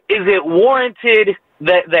it warranted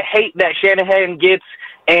the hate that Shanahan gets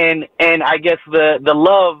and I guess the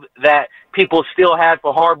love that people still have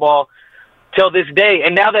for Harbaugh till this day?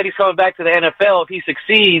 And now that he's coming back to the NFL, if he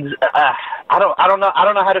succeeds, I don't know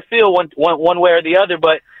how to feel one way or the other,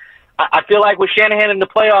 but I feel like with Shanahan in the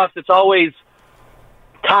playoffs, it's always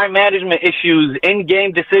time management issues,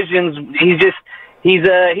 in-game decisions. He's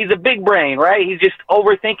a big brain, right? He's just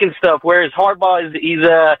overthinking stuff, whereas Harbaugh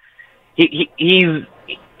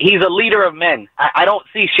he's a leader of men. I don't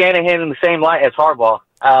see Shanahan in the same light as Harbaugh.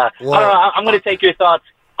 I don't know. I'm going to take your thoughts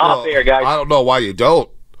off air, guys. I don't know why you don't.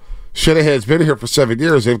 Shanahan's been here for 7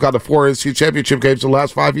 years. They've gotten to 4 NFC championship games in the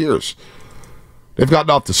last 5 years. They've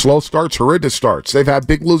gotten off to slow starts, horrendous starts. They've had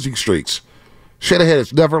big losing streaks. Shanahan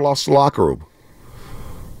has never lost the locker room.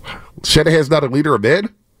 Shanahan's not a leader of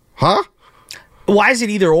men? Huh? Why is it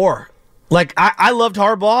either or? Like, I loved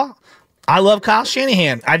Harbaugh. I love Kyle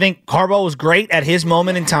Shanahan. I think Harbaugh was great at his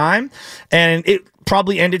moment in time, and it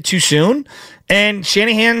probably ended too soon. And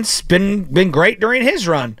Shanahan's been great during his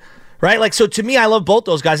run, right? Like, so to me, I love both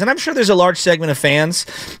those guys, and I'm sure there's a large segment of fans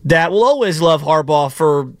that will always love Harbaugh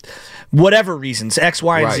for whatever reasons, X,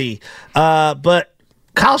 Y, and Z. But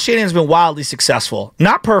Kyle Shanahan's been wildly successful.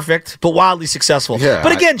 Not perfect, but wildly successful. Yeah,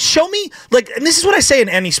 but again, show me, and this is what I say in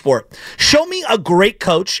any sport, show me a great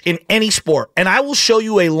coach in any sport, and I will show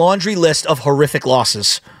you a laundry list of horrific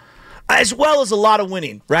losses, as well as a lot of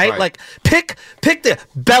winning, right? Like, pick the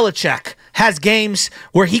Belichick has games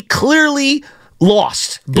where he clearly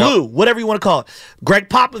lost, blew, whatever you want to call it. Greg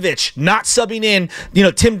Popovich not subbing in,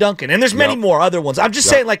 Tim Duncan. And there's many more other ones. I'm just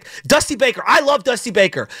saying, like, Dusty Baker. I love Dusty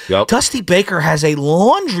Baker. Dusty Baker has a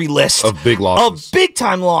laundry list of big losses. Of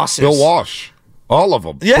big-time losses. Bill Walsh. All of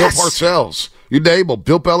them. Yes. Bill Parcells. You name them.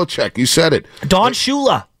 Bill Belichick. You said it. Don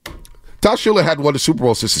Shula. Don Shula hadn't won the Super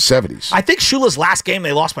Bowl since the 70s. I think Shula's last game,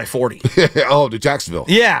 they lost by 40. The Jacksonville.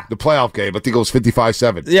 Yeah. The playoff game. I think it was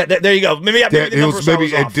 55-7. Yeah, there you go. Maybe the numbers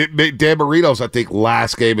was off. Dan Marino's, I think,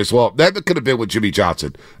 last game as well. That could have been with Jimmy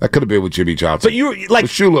Johnson. But you were, like,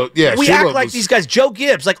 Shula, we Shula act like these guys, Joe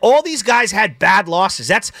Gibbs, like, all these guys had bad losses.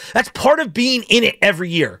 That's part of being in it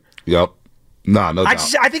every year. Yep. No doubt.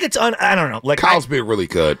 I think it's, I don't know. Like, Kyle's been really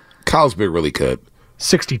good.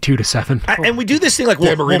 62-7. And we do this thing like,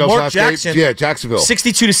 Mark Jackson. Yeah, Jacksonville.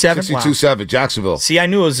 62-7. 62-7, Jacksonville. See, I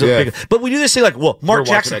knew it was a big. But we do this thing like, Mark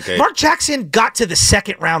Jackson. That Mark Jackson got to the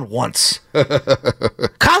second round once.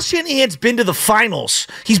 Kyle Shanahan's been to the finals.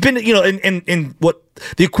 He's been, in what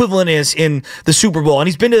the equivalent is in the Super Bowl, and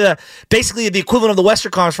he's been to basically the equivalent of the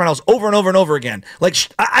Western Conference Finals over and over and over again. Like,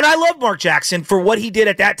 and I love Mark Jackson for what he did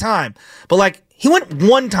at that time, but like, he went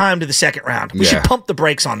one time to the second round. We should pump the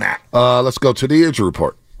brakes on that. Let's go to the injury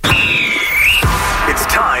report. It's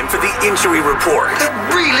time for the Injury Report. It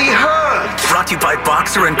really hurts. Brought to you by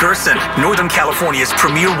Boxer & Gerson, Northern California's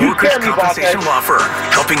premier workers' compensation law firm,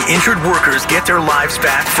 helping injured workers get their lives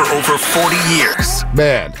back for over 40 years.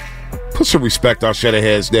 Man, put some respect on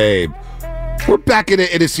Shanahan's name. We're back in the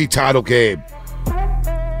NFC title game.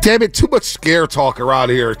 Damn it, too much scare talk around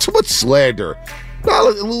here. Too much slander. Not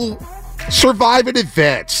a little survive in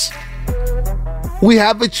advance. We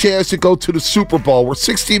have a chance to go to the Super Bowl. We're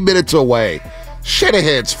 16 minutes away.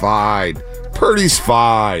 Shanahan's fine. Purdy's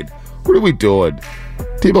fine. What are we doing?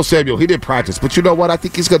 Deebo Samuel, he didn't practice, but you know what? I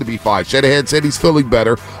think he's going to be fine. Shanahan said he's feeling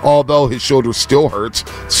better, although his shoulder still hurts.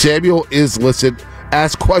 Samuel is listed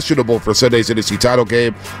as questionable for Sunday's NFC title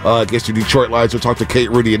game against the Detroit Lions. We'll talk to Kate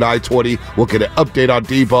Rudy at 9:20. We'll get an update on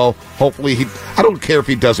Deebo. Hopefully, I don't care if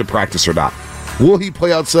he doesn't practice or not. Will he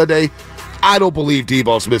play on Sunday? I don't believe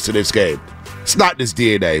Deebo's missing this game. It's not in his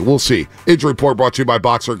DNA. We'll see. Injury Report brought to you by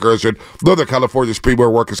Boxer & Gerson, Northern California's premier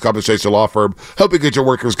workers' compensation law firm, helping injured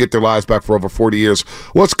workers get their lives back for over 40 years.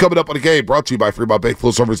 What's coming up on the game? Brought to you by Fremont Bank,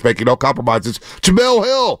 full service banking, no compromises. Jamel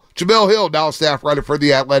Hill, now a staff writer for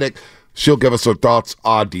The Athletic. She'll give us her thoughts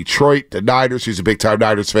on Detroit, the Niners. She's a big-time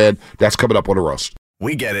Niners fan. That's coming up on the roast.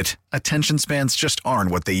 We get it. Attention spans just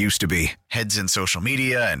aren't what they used to be. Heads in social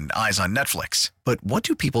media and eyes on Netflix. But what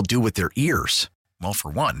do people do with their ears? Well,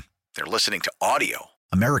 for one, they're listening to audio.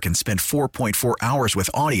 Americans spend 4.4 hours with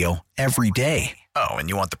audio every day. Oh, and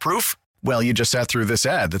you want the proof? Well, you just sat through this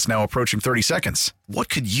ad that's now approaching 30 seconds. What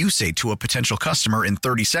could you say to a potential customer in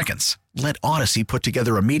 30 seconds? Let Odyssey put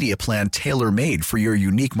together a media plan tailor-made for your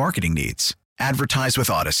unique marketing needs. Advertise with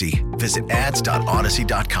Odyssey. Visit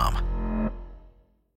ads.odyssey.com.